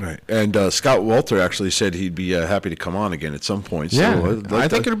 look. Right. And Scott Walter actually said he'd be happy to come on again at some point. Yeah, So I'd like I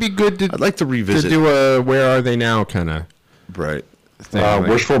think to, it'd be good to, I'd like to to revisit. do a Where Are They Now kind of Right. thing. like-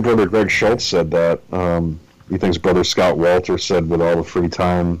 Wishful Brother Greg Schultz said that he thinks Brother Scott Walter said with all the free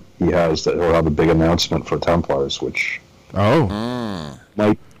time he has that he'll have a big announcement for Templars, which oh,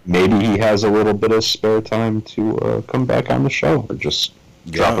 maybe he has a little bit of spare time to come back on the show or just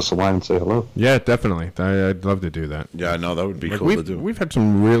drop us a line and say hello. yeah, definitely. I'd love to do that. Yeah, no, that would be Like cool to do. we've had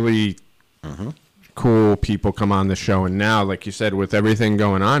some really cool people come on the show, and now, like you said, with everything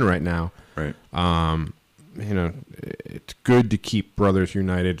going on right now, Right. it's good to keep brothers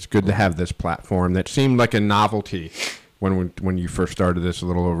united. It's good to have this platform that seemed like a novelty when you first started this a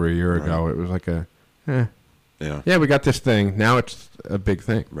little over a year ago. It was like Yeah. we got this thing. Now it's a big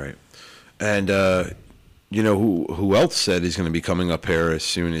thing. Right. And who else said he's going to be coming up here as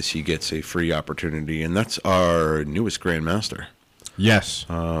soon as he gets a free opportunity, and that's our newest Grandmaster. Yes.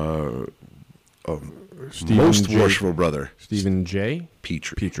 Stephen Most J. worshipful brother, Stephen J.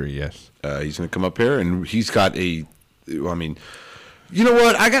 Petrie. Petrie, yes. He's going to come up here, and he's got a. I mean, you know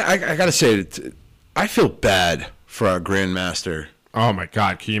what? I got to say it. I feel bad for our Grandmaster. Oh my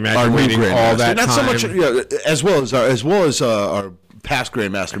God! Can you Our imagine new waiting Grandmaster. all that Not time? so much, as well as our past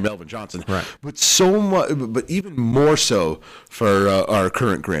Grandmaster Melvin Johnson, Right. But so much, but even more so for our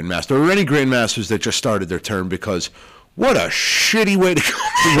current Grandmaster or any Grandmasters that just started their term, because what a shitty way to go.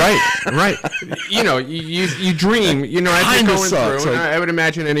 Right. You dream. As you're Kinda going sucks, through, like- I would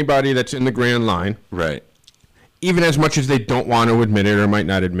imagine anybody that's in the grand line, Right. even as much as they don't want to admit it or might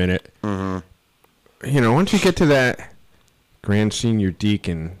not admit it, once you get to that grand senior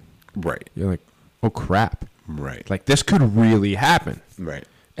deacon, Right. you're like, oh crap, Right. like this could really happen. Right.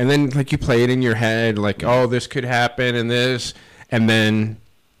 And then like you play it in your head, like, oh, this could happen and this, and then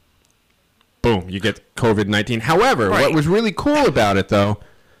boom, you get COVID-19. However, what was really cool about it, though,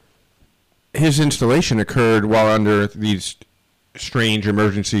 his installation occurred while under these strange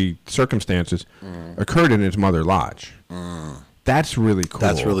emergency circumstances, occurred in his mother lodge. That's really cool.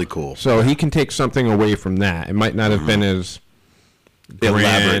 That's really cool. So he can take something away from that. It might not have been as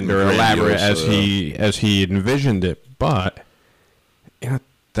grand or elaborate as he envisioned it, but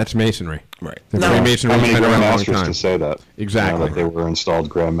that's masonry. Right. The How Freemasonry's many been around a long Grandmasters time. to say that? Exactly. That they were installed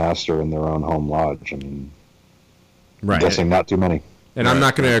Grandmaster in their own home lodge. I mean, Right. I'm guessing not too many. And I'm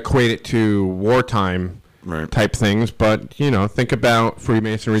not going to equate it to wartime type things, but, think about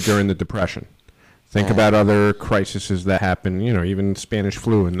Freemasonry during the Depression. Think about other crises that happened, even Spanish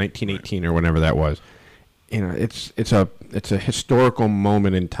flu in 1918 or whenever that was. It's a historical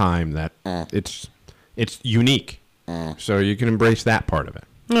moment in time that it's unique. So you can embrace that part of it.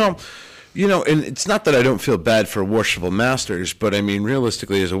 No, and it's not that I don't feel bad for worshipful masters, but I mean,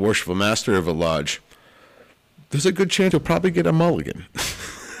 realistically, as a worshipful master of a lodge, there's a good chance you'll probably get a mulligan.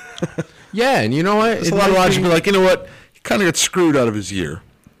 Yeah, and you know what? There's a lot of lodges be like, you know what? He kind of got screwed out of his year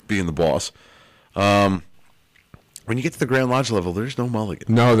being the boss. When you get to the Grand Lodge level, there's no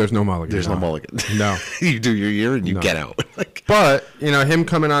mulligan. No, there's no mulligan. There's no mulligan. No. You do your year and you get out. But, him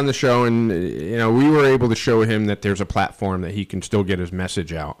coming on the show and, we were able to show him that there's a platform that he can still get his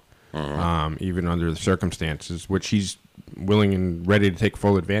message out, even under the circumstances, which he's willing and ready to take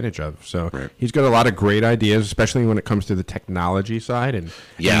full advantage of. So he's got a lot of great ideas, especially when it comes to the technology side. And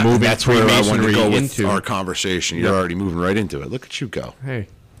moving that's where I want to go with into our conversation. You're already moving right into it. Look at you go. Hey.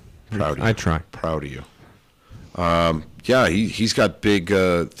 Proud of you. I try. Proud of you. He's got big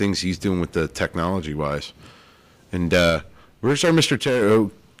things he's doing with the technology-wise. And where's our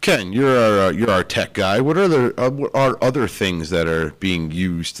Mr. Ken, you're our tech guy. What are other things that are being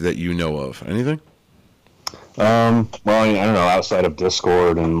used that you know of? Anything? Well, I don't know. Outside of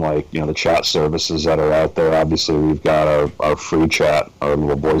Discord and the chat services that are out there, obviously we've got our free chat, our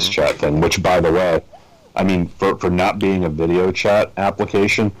little voice chat thing. Which, by the way, I mean for not being a video chat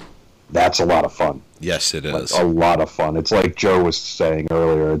application, that's a lot of fun. Yes, it is. A lot of fun. It's like Joe was saying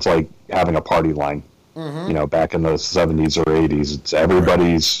earlier. It's like having a party line. Back in the 70s or 80s, it's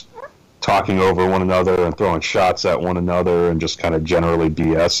everybody's talking over one another and throwing shots at one another and just kind of generally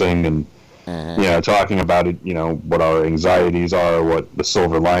BSing and talking about it, what our anxieties are, what the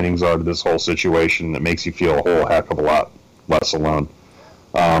silver linings are to this whole situation that makes you feel a whole heck of a lot less alone.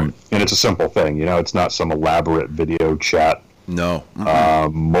 And it's a simple thing, it's not some elaborate video chat. No.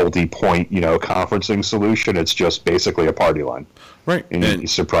 Multi-point, conferencing solution. It's just basically a party line. Right. And you'd be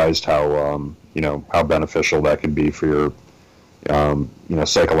surprised how, how beneficial that can be for your,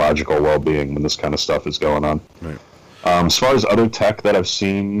 psychological well-being when this kind of stuff is going on. Right. As far as other tech that I've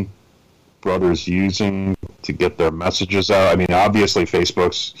seen brothers using to get their messages out, I mean, obviously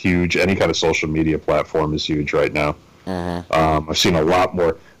Facebook's huge. Any kind of social media platform is huge right now. I've seen a lot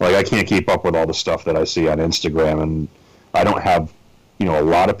more. I can't keep up with all the stuff that I see on Instagram, and I don't have, a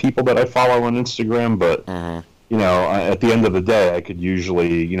lot of people that I follow on Instagram, but, at the end of the day, I could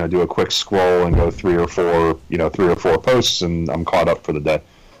usually, do a quick scroll and go three or four posts, and I'm caught up for the day.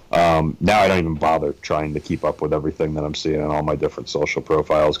 Now I don't even bother trying to keep up with everything that I'm seeing on all my different social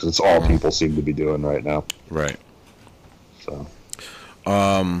profiles, because it's all people seem to be doing right now. Right. So.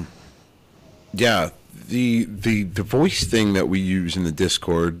 The voice thing that we use in the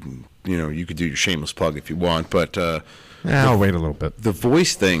Discord, you could do your shameless plug if you want, but I'll wait a little bit. The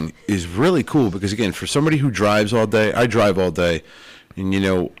voice thing is really cool because, again, for somebody who drives all day, I drive all day, and,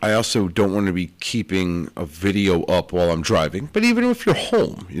 I also don't want to be keeping a video up while I'm driving. But even if you're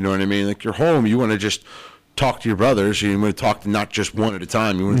home, you know what I mean? Like, you're home, you want to just talk to your brothers. You want to talk to not just one at a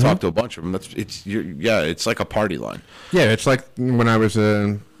time. You want to talk to a bunch of them. It's like a party line. Yeah, it's like when I was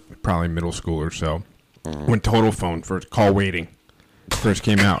probably middle school or so, when Total Phone call waiting first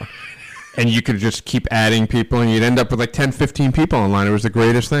came out. And you could just keep adding people, and you'd end up with like 10, 15 people online. It was the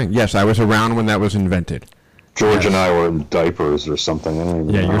greatest thing. Yes, I was around when that was invented. George and I were in diapers or something. I don't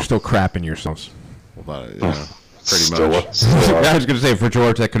even know. You're still crapping yourselves. Well, pretty Still much. I was going to say, for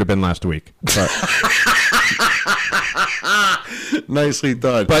George, that could have been last week. But nicely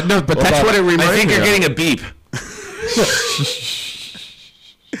done. But that's what it reminds me of. I think you're getting a beep.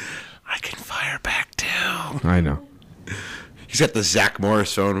 I can fire back too. I know. He's got the Zach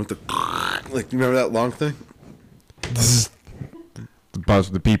Morris phone with the you remember that long thing? The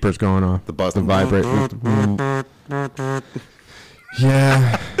buzz, the beeper's going off. The buzz, the vibrate.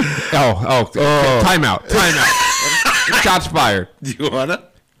 Yeah. Time out. Shots fired. Do you wanna?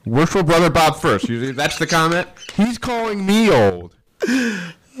 Worshipful Brother Bob first. That's the comment. He's calling me old.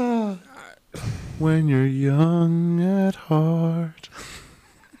 When you're young at heart.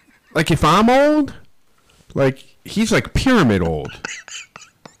 Like if I'm old, like. He's like pyramid old.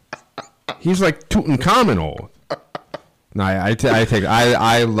 He's like Tutankhamun old. No,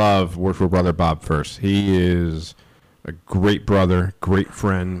 I love Worshipful Brother Bob First. He is a great brother, great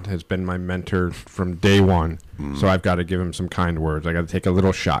friend, has been my mentor from day one. So I've got to give him some kind words. I got to take a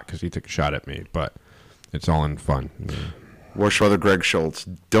little shot because he took a shot at me, but it's all in fun. Worst brother Greg Schultz.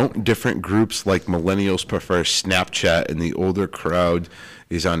 Don't different groups like millennials prefer Snapchat and the older crowd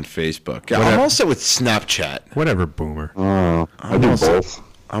is on Facebook? Yeah, I'm all set with Snapchat. Whatever, boomer. I do both.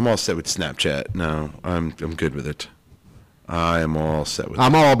 I'm all set with Snapchat. No, I'm good with it. I am all set with it.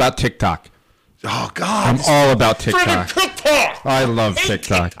 I'm all about TikTok. Oh, God. I'm all about TikTok. TikTok. I love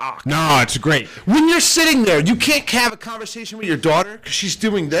TikTok. No, it's great. When you're sitting there, you can't have a conversation with your daughter because she's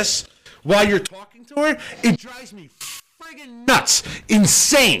doing this while you're talking to her. It drives me friggin' nuts.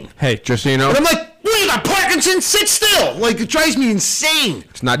 Insane. Hey, just so you know, And I'm like, what, you got Parkinson's? Sit still. Like, it drives me insane.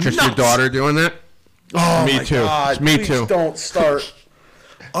 it's not just Nuts. your daughter doing that. Oh, Me my too. God. It's me Please too. don't start.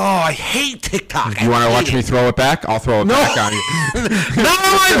 Oh, I hate TikTok. You want to watch me throw it back? I'll throw it back on you. No,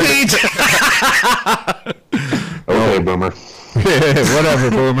 I hate. Okay, boomer. Whatever,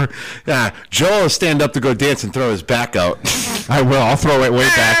 boomer. Yeah, Joel will stand up to go dance and throw his back out. I will. I'll throw it way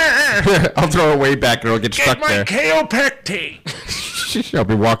back. I'll throw it way back and it'll get stuck there. chiropractic. I'll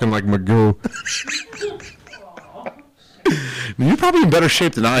be walking like Magoo. You're probably in better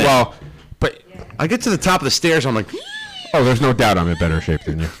shape than I am. Well, but I get to the top of the stairs, I'm like, oh, there's no doubt I'm in better shape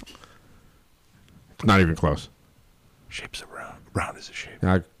than you. It's not even close. shape's around. Round is a shape.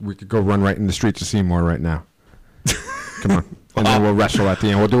 We could go run right in the streets of Seymour right now. Come on. And then we'll wrestle at the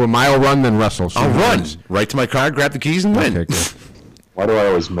end. We'll do a mile run, then wrestle. So I'll who run wins? right to my car, grab the keys, and win. Okay, good. Why do I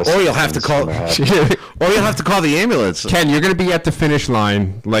always miss? Or you'll have to things call. when I Or have- you'll have to call the ambulance. Ken, you're going to be at the finish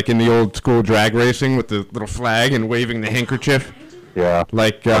line like in the old school drag racing with the little flag and waving the handkerchief. Yeah.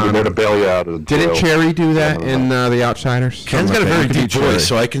 Like, I'll be there to bail you out of the didn't jail. Cherry do that in The Outsiders? Ken's Something got a like very that. It could deep be Cherry. voice,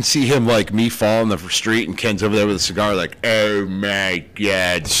 so I can see him like me fall in the street, and Ken's over there with a cigar, like, "Oh my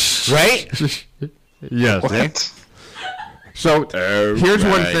God!" Right? Yes. What? So Oh here's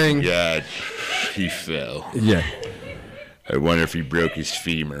one my thing. God, he fell. Yeah. I wonder if he broke his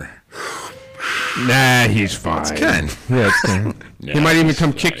femur. Nah, he's fine. Ken. Yeah, it's Ken. He might even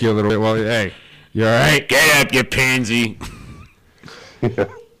come kick you a little bit. Well, hey, you all right? Get up, you pansy.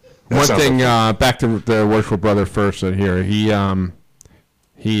 One thing, back to the worshipful brother first here. He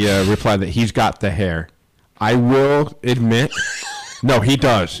replied that he's got the hair. I will admit, no, he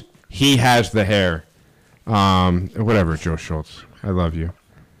does. He has the hair. Whatever, Joe Schultz. I love you.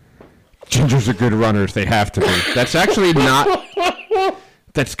 Gingers are good runners. They have to be. That's actually not.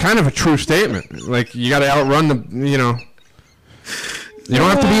 That's kind of a true statement. Like, you got to outrun the, you know. You don't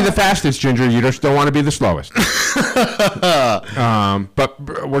have to be the fastest, Ginger. You just don't want to be the slowest. But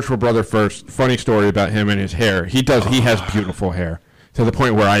worshipful brother first. Funny story about him and his hair. He has beautiful hair. To the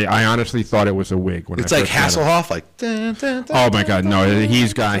point where I honestly thought it was a wig. When It's I like first met him. Hasselhoff, like. Dun, dun, dun, Oh my God, no!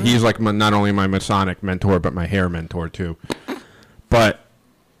 He's like not only my Masonic mentor, but my hair mentor too. But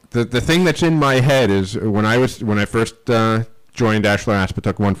the thing that's in my head is when I first joined Ashlar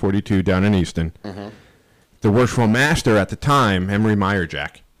Aspetuck 142 down in Easton, the worshipful master at the time, Emery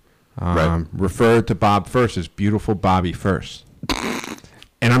Meyerjack, Right. referred to Bob First as beautiful Bobby First.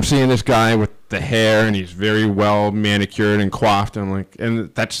 And I'm seeing this guy with the hair, and he's very well manicured and coiffed. And I'm like, and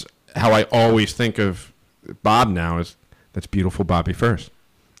that's how I always think of Bob now, is that's beautiful Bobby First,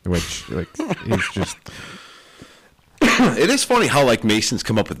 which like he's just. It is funny how like Masons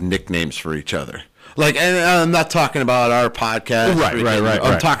come up with nicknames for each other. Like, and I'm not talking about our podcast. Right.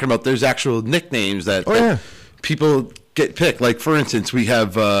 I'm talking about there's actual nicknames that, Oh, yeah. people get picked. Like, for instance, we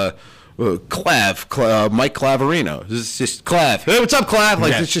have Mike Clavarino. This is just Clav. Hey, what's up, Clav?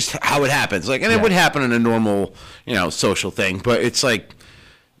 Like, Yes. it's just how it happens. Like, and it would happen in a normal, social thing. But it's like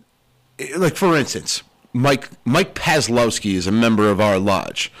for instance, Mike Pazlowski is a member of our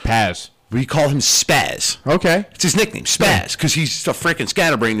lodge. Paz. We call him Spaz. Okay. It's his nickname, Spaz, because he's a freaking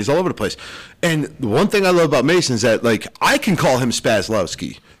scatterbrain. He's all over the place. And the one thing I love about Mason is that, like, I can call him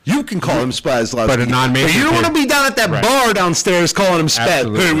Spazlowski. You can call him Spazlowski. But a non-Mason But you don't want to kid. be down at that Right. bar downstairs calling him Spaz.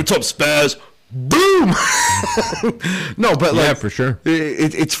 Absolutely. Hey, what's up, Spaz? Boom! No, but like, Yeah, for sure.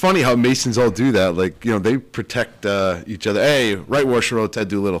 It's funny how Masons all do that. Like, they protect each other. Hey, Right Worshipful Ted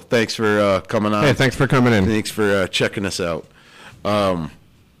Doolittle, thanks for coming on. Hey, thanks for coming in. Thanks for checking us out.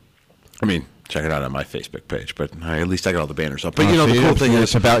 Check it out on my Facebook page, but at least I got all the banners up. But the cool thing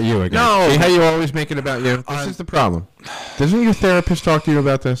it's is, about you again. No. See how you always make it about you? This is the problem. Doesn't your therapist talk to you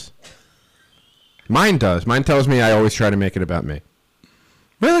about this? Mine does. Mine tells me I always try to make it about me.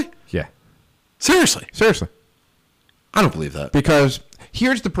 really? Yeah. Seriously? Seriously. I don't believe that. Because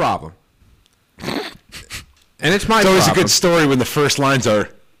here's the problem. And it's my It's always a problem. good story when the first lines are,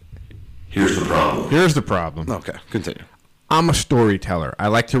 Here's the problem. Here's the problem. okay, continue. I'm a storyteller. I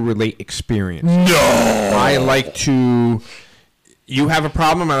like to relate experience. No! I like to... You have a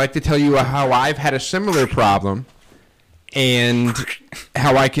problem, I like to tell you how I've had a similar problem and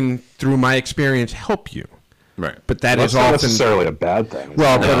how I can, through my experience, help you. Right. But that Well, is that's not often necessarily a bad thing.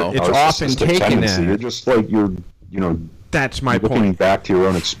 Well, but it's often narcissistic taken tendency. as- You're just like that's my looking point. back to your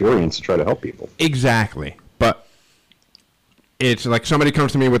own experience to try to help people. Exactly. But it's like somebody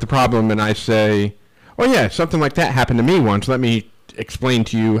comes to me with a problem and I say, oh, yeah, something like that happened to me once. Let me explain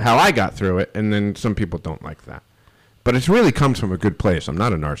to you how I got through it. And then some people don't like that. But it really comes from a good place. I'm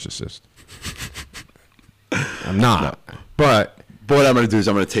not a narcissist. I'm not. No. But what I'm going to do is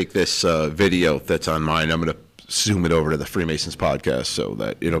I'm going to take this video that's on mine. I'm going to zoom it over to the Freemasons podcast so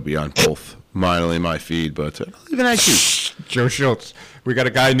that it'll be on both mine, only my feed, but even I choose. Joe Schultz, we got a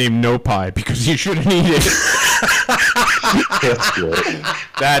guy named No Pie because you shouldn't eat it. That's good.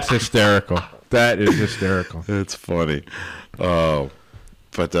 That's hysterical. That is hysterical. It's funny. Oh,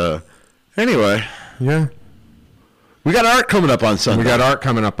 but anyway, yeah. We got art coming up on Sunday.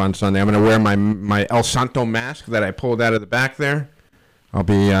 I'm going to wear my El Santo mask that I pulled out of the back there. I'll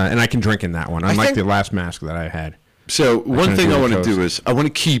be, and I can drink in that one. Unlike the last mask that I had. So one thing I want to do is I want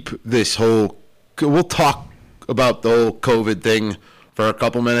to keep this whole. We'll talk about the whole COVID thing for a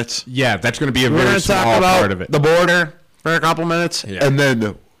couple minutes. Yeah, that's going to be a very small part of it. The border for a couple minutes, yeah. And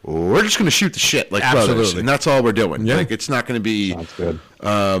then we're just going to shoot the shit like brothers, and that's all we're doing. Yeah. Like it's not going to be. Sounds good.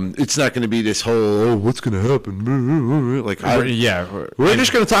 It's not going to be this whole what's going to happen. Like we're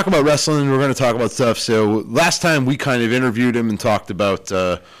just going to talk about wrestling. We're going to talk about stuff. So last time we kind of interviewed him and talked about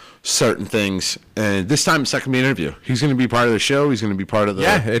certain things, and this time it's not going to be an interview. He's going to be part of the show. He's going to be part of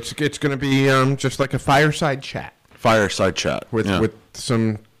the it's going to be just like a fireside chat with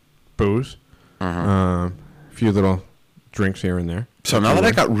some booze, a few little drinks here and there. So now that I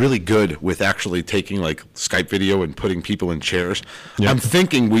got really good with actually taking like Skype video and putting people in chairs, I'm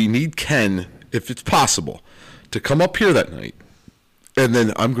thinking we need Ken, if it's possible, to come up here that night, and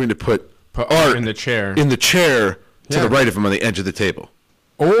then I'm going to put Art in the chair to the right of him on the edge of the table.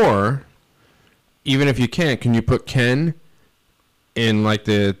 Or even if you can't, can you put Ken in like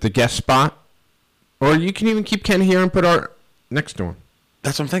the guest spot? Or you can even keep Ken here and put Art next to him.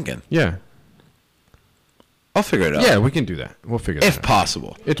 That's what I'm thinking. Yeah. I'll figure it out. Yeah, we can do that. We'll figure it out. If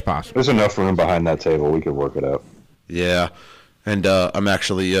possible. It's possible. There's enough room behind that table. We could work it out. Yeah. And I'm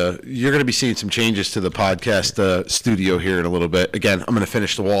actually, you're going to be seeing some changes to the podcast studio here in a little bit. Again, I'm going to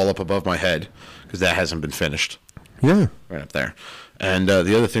finish the wall up above my head because that hasn't been finished. Yeah. Right up there. And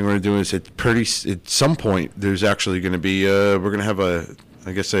the other thing we're going to do is at some point, there's actually going to be, we're going to have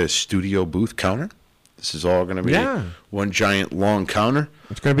a studio booth counter. This is all going to be one giant long counter.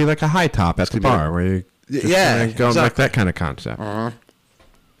 It's going to be like a high top at the bar where you go exactly. like that kind of concept.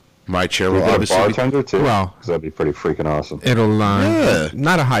 My chair will We've got a obviously bartender too. Well, because that'd be pretty freaking awesome. It'll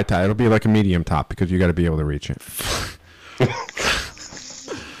not a high top. It'll be like a medium top because you got to be able to reach it.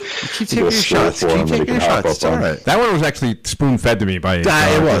 Keep taking your shots. It's all right. That one was actually spoon fed to me by.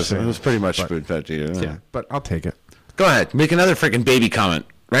 It was pretty much spoon fed to you. Yeah, but I'll take it. Go ahead, make another freaking baby comment.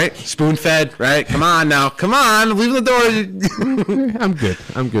 Right? Spoon fed, right? Come on now. Come on. Leave the door. I'm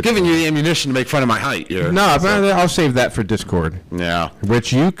good. Giving you the ammunition to make fun of my height. I'll save that for Discord. Yeah.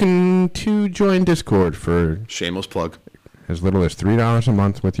 Which you can too join Discord for shameless plug. As little as $3 a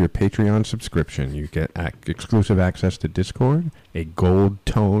month with your Patreon subscription. You get exclusive access to Discord, a gold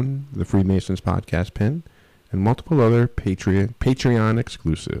tone, the Freemasons podcast pin, and multiple other Patreon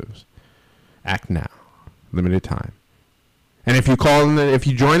exclusives. Act now. Limited time. And if you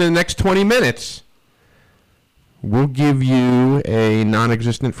join in the next 20 minutes, we'll give you a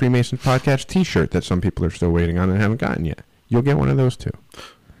non-existent Freemasons podcast T-shirt that some people are still waiting on and haven't gotten yet. You'll get one of those too.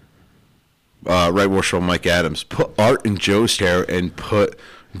 Right Marshal Mike Adams, put Art in Joe's chair and put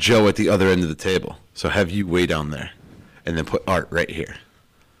Joe at the other end of the table. So have you way down there, and then put Art right here.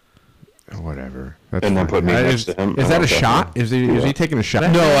 Whatever. And then put me next to him. Is that a shot? Is he taking a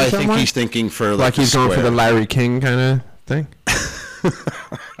shot? No, I think he's thinking for like he's going for the Larry King kind of thing.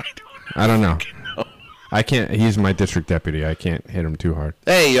 I don't know. I can't. He's my district deputy. I can't hit him too hard.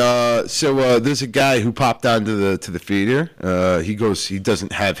 Hey, so there's a guy who popped onto the feed here. He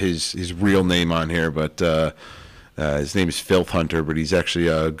doesn't have his real name on here, but his name is Filth Hunter. But he's actually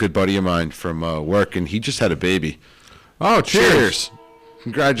a good buddy of mine from work, and he just had a baby. Oh, cheers!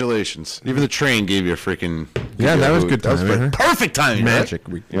 Congratulations! Even the train gave you a freaking that was good time. That was perfect timing. Magic.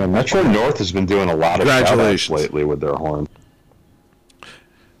 Right? Yeah, Metro North has been doing a lot of shout-outs lately with their horn.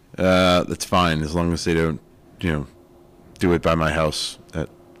 That's fine as long as they don't, do it by my house at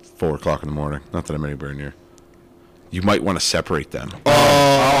 4:00 in the morning. Not that I'm anywhere near. You might want to separate them. Oh,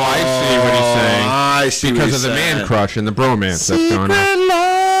 I see what he's saying. I see because of the man crush and the bromance that's going on.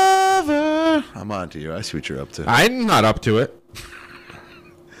 Lover. I'm on to you. I see what you're up to. I'm not up to it.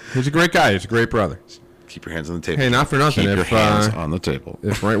 He's a great guy. He's a great brother. Keep your hands on the table. Hey, not for nothing. Keep your If hands on the table.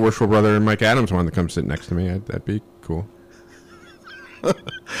 if Right Worshipful Brother Mike Adams wanted to come sit next to me, that'd be cool. I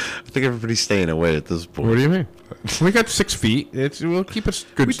think everybody's staying away at this point. What do you mean? We got 6 feet. We'll keep us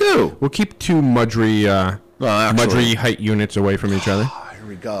good. We do. We'll keep 2 mudry height units away from each other. Here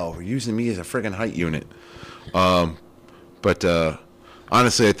we go. We're using me as a friggin' height unit. But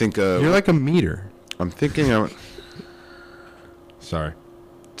honestly, I think You're like a meter. I'm thinking. Sorry.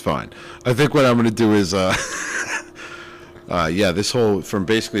 It's fine. I think what I'm going to do is, this whole from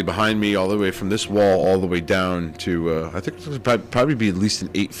basically behind me all the way from this wall all the way down to I think it's probably be at least an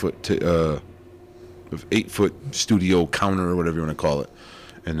 8-foot studio counter or whatever you want to call it,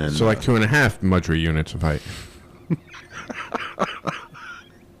 and then So like 2.5 mudry units of height.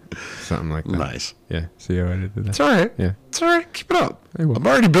 Something like that. nice. Yeah. See how I did that? It's all right. Yeah. It's all right. Keep it up. I will. I'm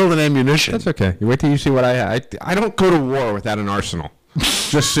already building ammunition. That's okay. You wait till you see what I don't go to war without an arsenal.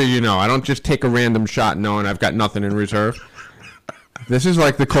 Just so you know, I don't just take a random shot knowing I've got nothing in reserve. This is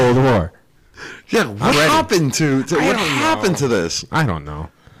like the Cold War. Yeah. What happened to what happened to this? I don't know.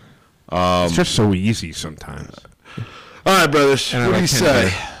 It's just so easy sometimes. All right, brothers. And I What do like you Ken say,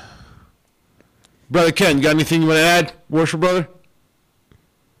 better. Brother Ken? You got anything you want to add, worship brother?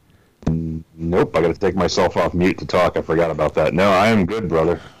 Nope, I got to take myself off mute to talk. I forgot about that. No, I am good,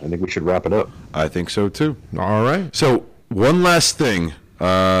 brother. I think we should wrap it up. I think so too. All right. So one last thing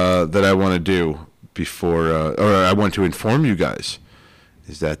that I want to do before, or I want to inform you guys,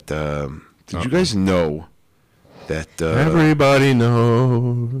 is that did you guys know that? Everybody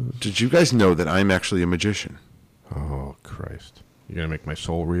knows. Did you guys know that I'm actually a magician? Oh, Christ. You're going to make my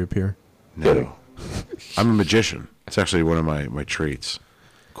soul reappear? No, I'm a magician. It's actually one of my traits.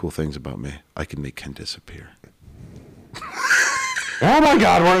 Cool things about me. I can make Ken disappear. Oh my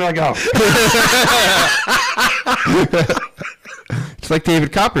God, where did I go? It's like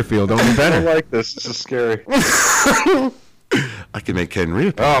David Copperfield, only I don't better. like this. This is scary. I can make Ken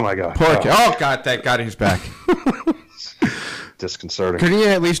reappear. Oh my God. Poor kid. Oh, God, thank God he's back. Disconcerting. Couldn't you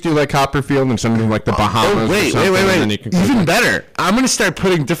at least do like Copperfield and something like the Bahamas? or Wait. something, and then you can Even better. I'm going to start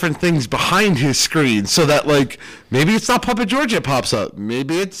putting different things behind his screen so that, like, maybe it's not Puppet George that pops up.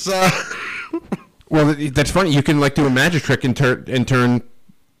 Maybe it's, Well, that's funny. You can like do a magic trick and turn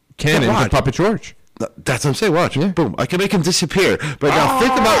Ken into watch. Puppet George. That's what I'm saying. Watch. Boom. I can make him disappear. But now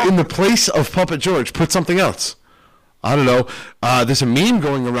think about in the place of Puppet George, put something else. I don't know. There's a meme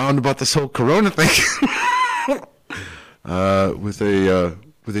going around about this whole Corona thing. With a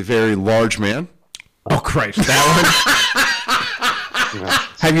very large man. Oh, Christ. That one?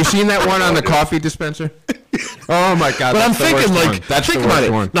 Have you seen that one on the coffee dispenser? Oh, my God. But I'm that's the thinking, worst like, one. That's think the about worst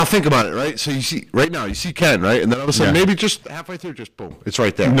it. one. Now think about it, right? So you see, right now, you see Ken, right? And then all of a sudden, Yeah. maybe just halfway through, just boom, it's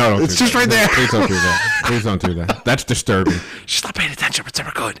right there. No, don't it's do just that. right there. Please don't do that. Please don't do that. That's disturbing. Just not paying attention. It's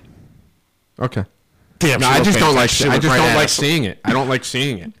never good. Okay. Damn. No, she I just paying don't like. attention I with just right don't like ass. seeing it. I don't like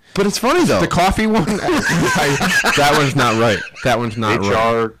seeing it. But it's funny though. The coffee one. That one's not right. That one's not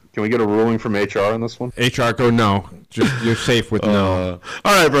right. HR, can we get a ruling from HR on this one? HR, go no. Just you're safe with no.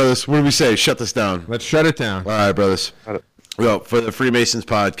 All right, brothers. What do we say? Shut this down. Let's shut it down. All right, brothers. Got it. Well, for the Freemasons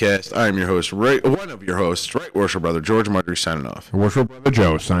podcast, I am your host, one of your hosts, Right Worship Brother George Marjorie, signing off. Worshipful Brother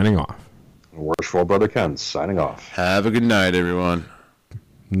Joe signing off. Worshipful Brother Ken signing off. Have a good night, everyone.